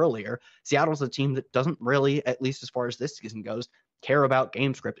talked about earlier, Seattle's a team that doesn't really, at least as far as this season goes, care about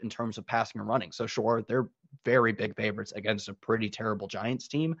game script in terms of passing and running. So sure, they're very big favorites against a pretty terrible Giants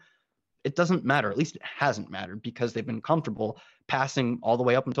team. It doesn't matter. At least it hasn't mattered, because they've been comfortable passing all the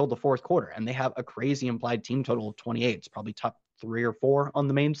way up until the fourth quarter. And they have a crazy implied team total of 28. It's probably top 3 or 4 on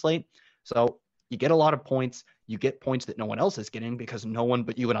the main slate. So you get a lot of points. You get points that no one else is getting, because no one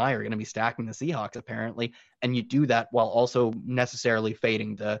but you and I are going to be stacking the Seahawks, apparently. And you do that while also necessarily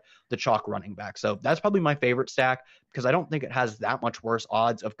fading the chalk running back. So that's probably my favorite stack, because I don't think it has that much worse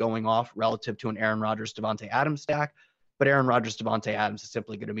odds of going off relative to an Aaron Rodgers, Devontae Adams stack. But Aaron Rodgers, Devontae Adams is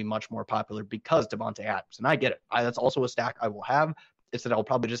simply going to be much more popular because Devontae Adams. And I get it. That's also a stack I will have. It's that I'll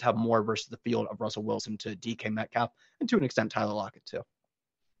probably just have more versus the field of Russell Wilson to DK Metcalf, and to an extent Tyler Lockett too.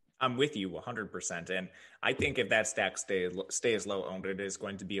 I'm with you 100%. And I think if that stack stays low owned, it is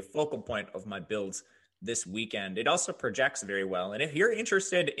going to be a focal point of my builds this weekend. It also projects very well. And if you're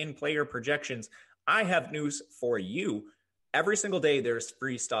interested in player projections, I have news for you. Every single day, there's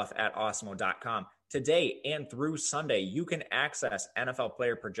free stuff at Awesemo.com. Today and through Sunday, you can access NFL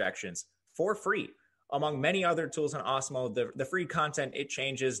player projections for free. Among many other tools on Awesemo, the free content, it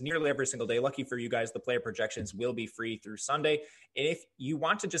changes nearly every single day. Lucky for you guys, the player projections will be free through Sunday. And if you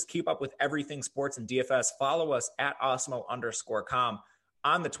want to just keep up with everything sports and DFS, follow us at Awesemo_com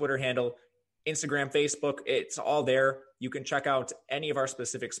on the Twitter handle, Instagram, Facebook. It's all there. You can check out any of our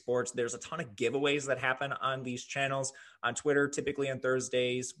specific sports. There's a ton of giveaways that happen on these channels. On Twitter, typically on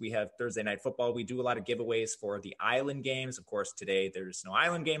Thursdays, we have Thursday Night Football. We do a lot of giveaways for the Island games. Of course, today there's no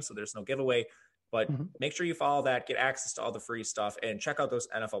Island game, so there's no giveaway. But make sure you follow that, get access to all the free stuff, and check out those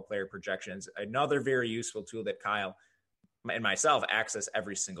NFL player projections. Another very useful tool that Kyle and myself access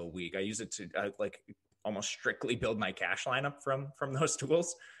every single week. I use it to almost strictly build my cash lineup from those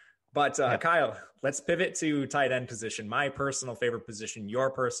tools. But Kyle, let's pivot to tight end position, my personal favorite position, your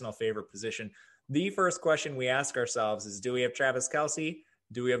personal favorite position. The first question we ask ourselves is, do we have Travis Kelce?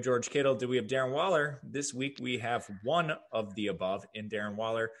 Do we have George Kittle? Do we have Darren Waller? This week we have one of the above in Darren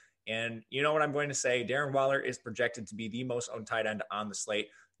Waller. And you know what I'm going to say? Darren Waller is projected to be the most owned tight end on the slate.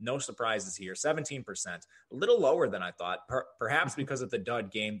 No surprises here. 17%, a little lower than I thought, perhaps because of the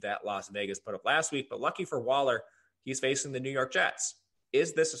dud game that Las Vegas put up last week. But lucky for Waller, he's facing the New York Jets.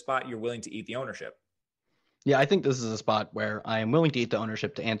 Is this a spot you're willing to eat the ownership? Yeah, I think this is a spot where I am willing to eat the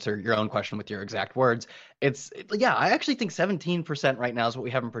ownership, to answer your own question with your exact words. I actually think 17% right now is what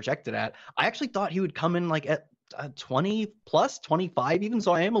we have him projected at. I actually thought he would come in like at 20 plus 25 even.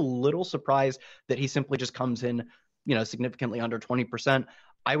 So I am a little surprised that he simply just comes in, significantly under 20%.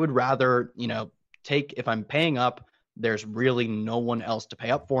 I would rather, if I'm paying up, there's really no one else to pay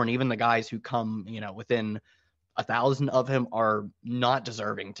up for. And even the guys who come, within 1,000 of him are not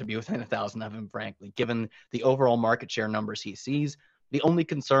deserving to be within 1,000 of him, frankly, given the overall market share numbers he sees. The only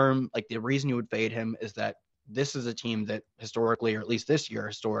concern, like the reason you would fade him, is that this is a team that historically, or at least this year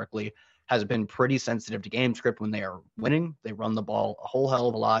historically, has been pretty sensitive to game script. When they are winning, they run the ball a whole hell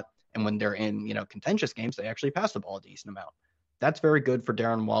of a lot. And when they're in, contentious games, they actually pass the ball a decent amount. That's very good for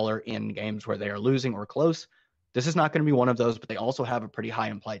Darren Waller in games where they are losing or close. This is not going to be one of those, but they also have a pretty high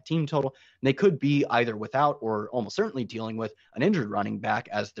implied team total. And they could be either without or almost certainly dealing with an injured running back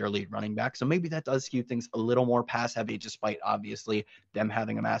as their lead running back. So maybe that does skew things a little more pass heavy, despite obviously them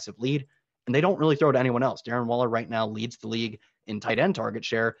having a massive lead. And they don't really throw to anyone else. Darren Waller right now leads the league in tight end target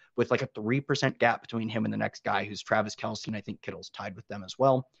share with like a 3% gap between him and the next guy, who's Travis Kelce. And I think Kittle's tied with them as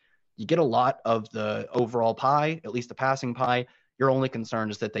well. You get a lot of the overall pie, at least the passing pie. Your only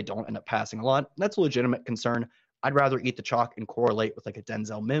concern is that they don't end up passing a lot. That's a legitimate concern. I'd rather eat the chalk and correlate with like a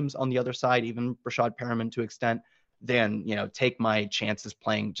Denzel Mims on the other side, even Rashad Perriman to extent, than, take my chances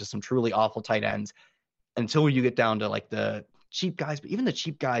playing just some truly awful tight ends until you get down to like the cheap guys. But even the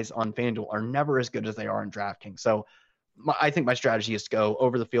cheap guys on FanDuel are never as good as they are in DraftKings. So I think my strategy is to go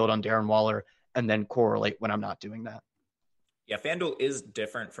over the field on Darren Waller and then correlate when I'm not doing that. Yeah, FanDuel is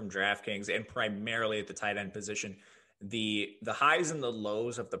different from DraftKings, and primarily at the tight end position. The highs and the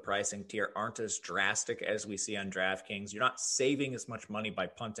lows of the pricing tier aren't as drastic as we see on DraftKings. You're not saving as much money by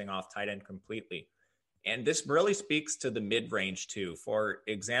punting off tight end completely. And this really speaks to the mid-range too. For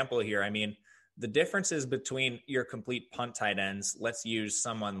example here, I mean, the differences between your complete punt tight ends, let's use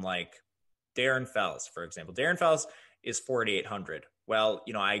someone like Darren Fells, for example. Darren Fells is $4,800. Well,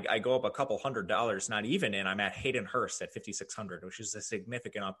 I go up a couple $100, not even, and I'm at Hayden Hurst at $5,600, which is a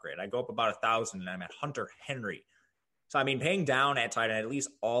significant upgrade. I go up about $1,000 and I'm at Hunter Henry. So, I mean, paying down at tight end, at least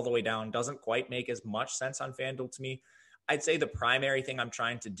all the way down, doesn't quite make as much sense on FanDuel to me. I'd say the primary thing I'm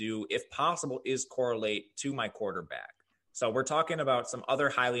trying to do, if possible, is correlate to my quarterback. So we're talking about some other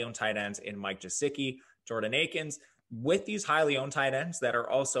highly owned tight ends in Mike Gesicki, Jordan Akins. With these highly owned tight ends that are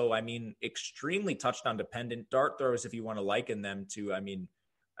also, extremely touchdown dependent, dart throws, if you want to liken them to,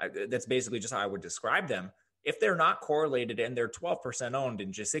 that's basically just how I would describe them. If they're not correlated and they're 12% owned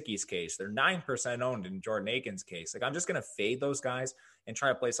in Gesicki's case, they're 9% owned in Jordan Akins' case, like I'm just going to fade those guys and try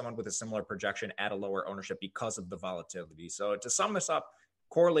to play someone with a similar projection at a lower ownership because of the volatility. So to sum this up,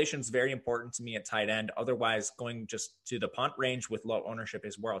 correlation is very important to me at tight end. Otherwise, going just to the punt range with low ownership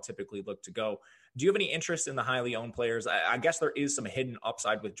is where I'll typically look to go. Do you have any interest in the highly owned players? I guess there is some hidden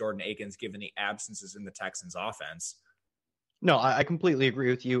upside with Jordan Akins given the absences in the Texans offense. No, I completely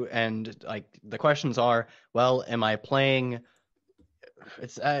agree with you. And like the questions are, well, am I playing?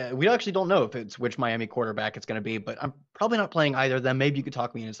 It's we actually don't know if it's which Miami quarterback it's going to be, but I'm probably not playing either of them. Maybe you could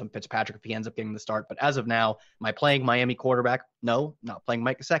talk me into some Fitzpatrick if he ends up getting the start. But as of now, am I playing Miami quarterback? No, not playing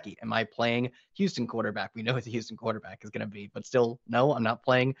Mike Gesicki. Am I playing Houston quarterback? We know who the Houston quarterback is going to be, but still, no, I'm not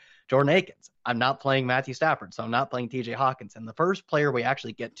playing Jordan Akins. I'm not playing Matthew Stafford, so I'm not playing TJ Hawkins. And the first player we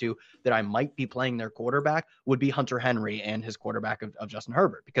actually get to that I might be playing their quarterback would be Hunter Henry and his quarterback of Justin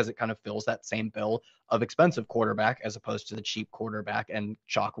Herbert, because it kind of fills that same bill of expensive quarterback as opposed to the cheap quarterback and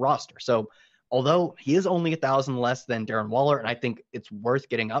chalk roster. So although he is only 1,000 less than Darren Waller, and I think it's worth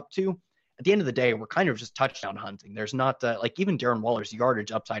getting up to, at the end of the day, we're kind of just touchdown hunting. There's not even Darren Waller's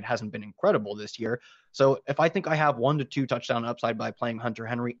yardage upside hasn't been incredible this year. So if I think I have 1 to 2 touchdown upside by playing Hunter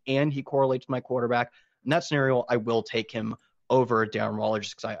Henry and he correlates to my quarterback, in that scenario, I will take him over Darren Waller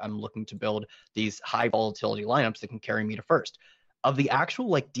just because I'm looking to build these high volatility lineups that can carry me to first. Of the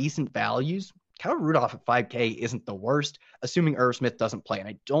actual decent values, Kyle Rudolph at 5K isn't the worst, assuming Irv Smith doesn't play. And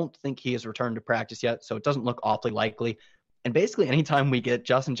I don't think he has returned to practice yet, so it doesn't look awfully likely. And basically, anytime we get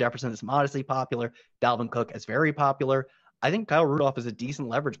Justin Jefferson that's modestly popular, Dalvin Cook as very popular, I think Kyle Rudolph is a decent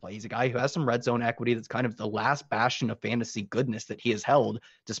leverage play. He's a guy who has some red zone equity that's kind of the last bastion of fantasy goodness that he has held,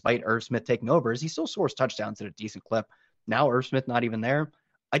 despite Irv Smith taking over, as he still scores touchdowns at a decent clip. Now Irv Smith not even there.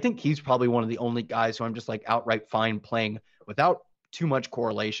 I think he's probably one of the only guys who I'm just outright fine playing without too much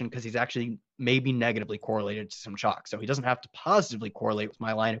correlation, because he's actually maybe negatively correlated to some chalk. So he doesn't have to positively correlate with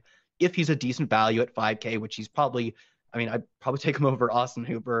my lineup if he's a decent value at 5K, which he's probably, I'd probably take him over Austin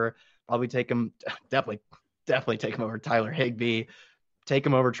Hooper, probably take him, definitely take him over Tyler Higbee, take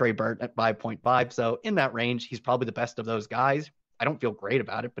him over Trey Burton at 5.5. So in that range, he's probably the best of those guys. I don't feel great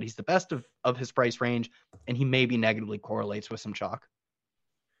about it, but he's the best of his price range, and he maybe negatively correlates with some chalk.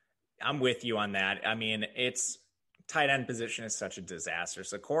 I'm with you on that. It's tight end position is such a disaster.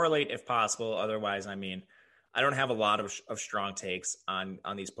 So correlate if possible. Otherwise, I don't have a lot of strong takes on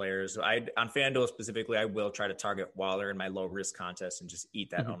these players. On FanDuel specifically, I will try to target Waller in my low risk contest and just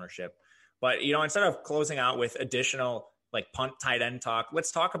eat that ownership. But, instead of closing out with additional punt tight end talk,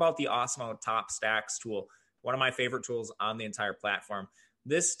 let's talk about the Awesemo Top Stacks tool. one of my favorite tools on the entire platform.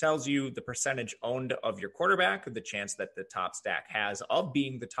 This tells you the percentage owned of your quarterback, the chance that the top stack has of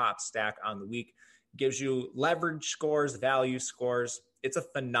being the top stack on the week, gives you leverage scores, value scores. It's a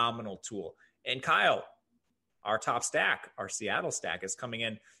phenomenal tool. And Kyle, our top stack, our Seattle stack, is coming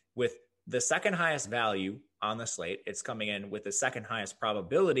in with the second highest value on the slate. It's coming in with the second highest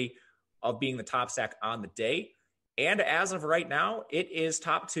probability of being the top stack on the day. And as of right now, it is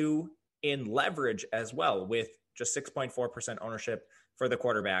top 2 in leverage as well, with just 6.4% ownership for the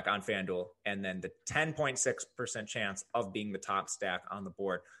quarterback on FanDuel, and then the 10.6% chance of being the top stack on the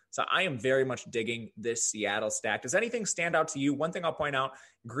board. So I am very much digging this Seattle stack. Does anything stand out to you? One thing I'll point out,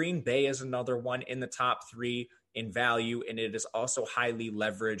 Green Bay is another one in the top 3 in value, and it is also highly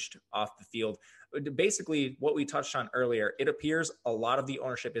leveraged off the field. Basically, what we touched on earlier, it appears a lot of the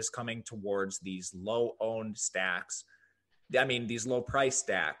ownership is coming towards these low-owned stacks. These low-price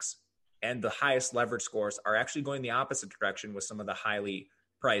stacks. And the highest leverage scores are actually going the opposite direction with some of the highly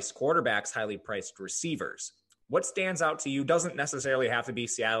priced quarterbacks, highly priced receivers. What stands out to you? Doesn't necessarily have to be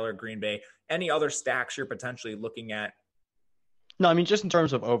Seattle or Green Bay. Any other stacks you're potentially looking at? No, just in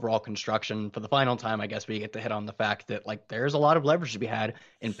terms of overall construction, for the final time, I guess we get to hit on the fact that there's a lot of leverage to be had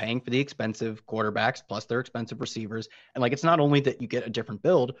in paying for the expensive quarterbacks plus their expensive receivers. And it's not only that you get a different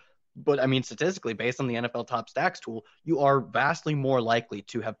build, but statistically, based on the NFL Top Stacks tool, you are vastly more likely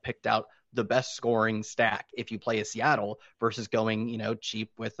to have picked out the best scoring stack if you play a Seattle versus going,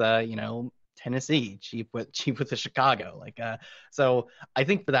 cheap with, Tennessee, cheap with the Chicago. So I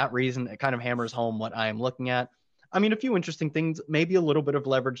think for that reason, it kind of hammers home what I am looking at. A few interesting things, maybe a little bit of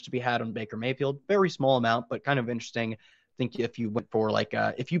leverage to be had on Baker Mayfield, very small amount, but kind of interesting. I think if you went for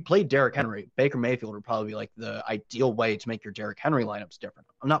if you played Derrick Henry, Baker Mayfield would probably be the ideal way to make your Derrick Henry lineups different.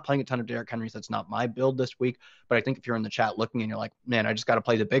 I'm not playing a ton of Derrick Henrys. That's not my build this week. But I think if you're in the chat looking and you're like, man, I just got to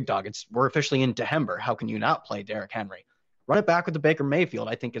play the big dog. We're officially in December. How can you not play Derrick Henry? Run it back with the Baker Mayfield,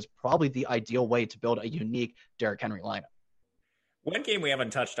 I think, is probably the ideal way to build a unique Derrick Henry lineup. One game we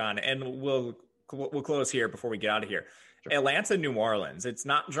haven't touched on, and we'll close here before we get out of here. Sure. Atlanta, New Orleans. It's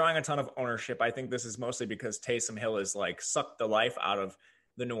not drawing a ton of ownership. I think this is mostly because Taysom Hill has sucked the life out of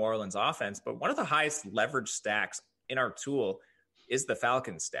the New Orleans offense. But one of the highest leverage stacks in our tool is the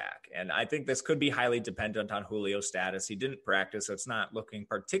Falcons stack. And I think this could be highly dependent on Julio's status. He didn't practice, so it's not looking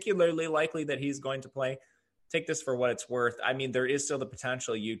particularly likely that he's going to play. Take this for what it's worth. There is still the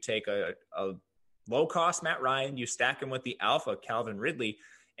potential you take a low-cost Matt Ryan, you stack him with the alpha Calvin Ridley,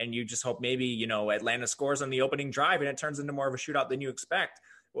 and you just hope maybe, Atlanta scores on the opening drive and it turns into more of a shootout than you expect.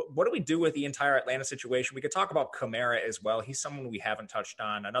 What do we do with the entire Atlanta situation? We could talk about Kamara as well. He's someone we haven't touched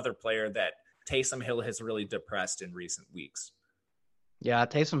on, another player that Taysom Hill has really depressed in recent weeks. Yeah,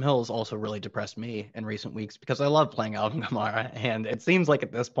 Taysom Hill has also really depressed me in recent weeks because I love playing Alvin Kamara. And it seems like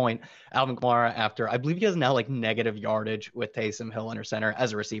at this point, Alvin Kamara, after I believe he has now negative yardage with Taysom Hill under center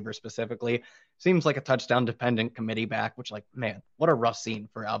as a receiver specifically, seems like a touchdown dependent committee back, which man, what a rough scene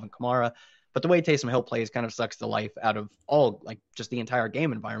for Alvin Kamara. But the way Taysom Hill plays kind of sucks the life out of all, just the entire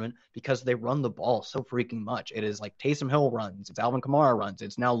game environment because they run the ball so freaking much. It is Taysom Hill runs, it's Alvin Kamara runs,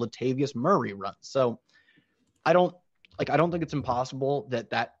 it's now Latavius Murray runs. So I don't think it's impossible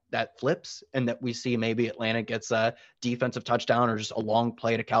that flips and that we see maybe Atlanta gets a defensive touchdown or just a long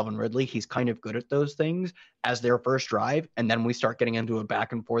play to Calvin Ridley. He's kind of good at those things as their first drive, and then we start getting into a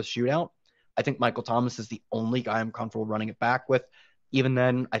back and forth shootout. I think Michael Thomas is the only guy I'm comfortable running it back with. Even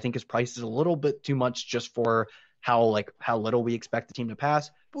then, I think his price is a little bit too much just for how little we expect the team to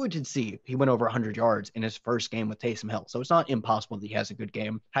pass. But we did see he went over 100 yards in his first game with Taysom Hill. So it's not impossible that he has a good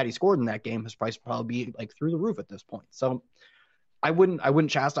game. Had he scored in that game, his price would probably be through the roof at this point. So I wouldn't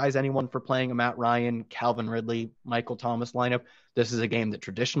chastise anyone for playing a Matt Ryan, Calvin Ridley, Michael Thomas lineup. This is a game that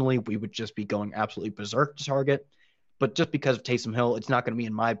traditionally we would just be going absolutely berserk to target. But just because of Taysom Hill, it's not going to be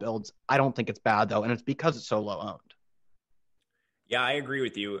in my builds. I don't think it's bad, though, and it's because it's so low owned. Yeah, I agree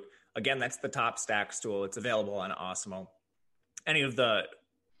with you. Again, that's the Top Stacks tool. It's available on Awesemo. Any of the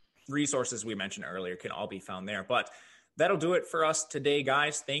resources we mentioned earlier can all be found there. But that'll do it for us today,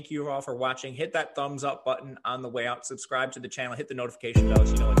 guys. Thank you all for watching. Hit that thumbs up button on the way out. Subscribe to the channel. Hit the notification bell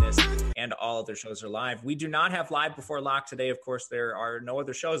so you know when this and all other shows are live. We do not have Live Before Lock today. Of course, there are no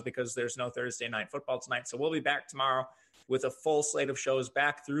other shows because there's no Thursday Night Football tonight. So we'll be back tomorrow with a full slate of shows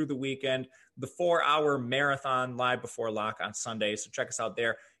back through the weekend. The 4-hour marathon Live Before Lock on Sunday. So check us out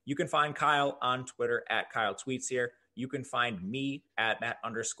there. You can find Kyle on Twitter at Kyle Tweets here. You can find me at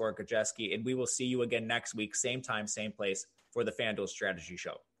Matt_Gajeski, and we will see you again next week, same time, same place for the FanDuel Strategy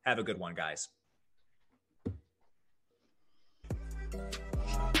Show. Have a good one, guys.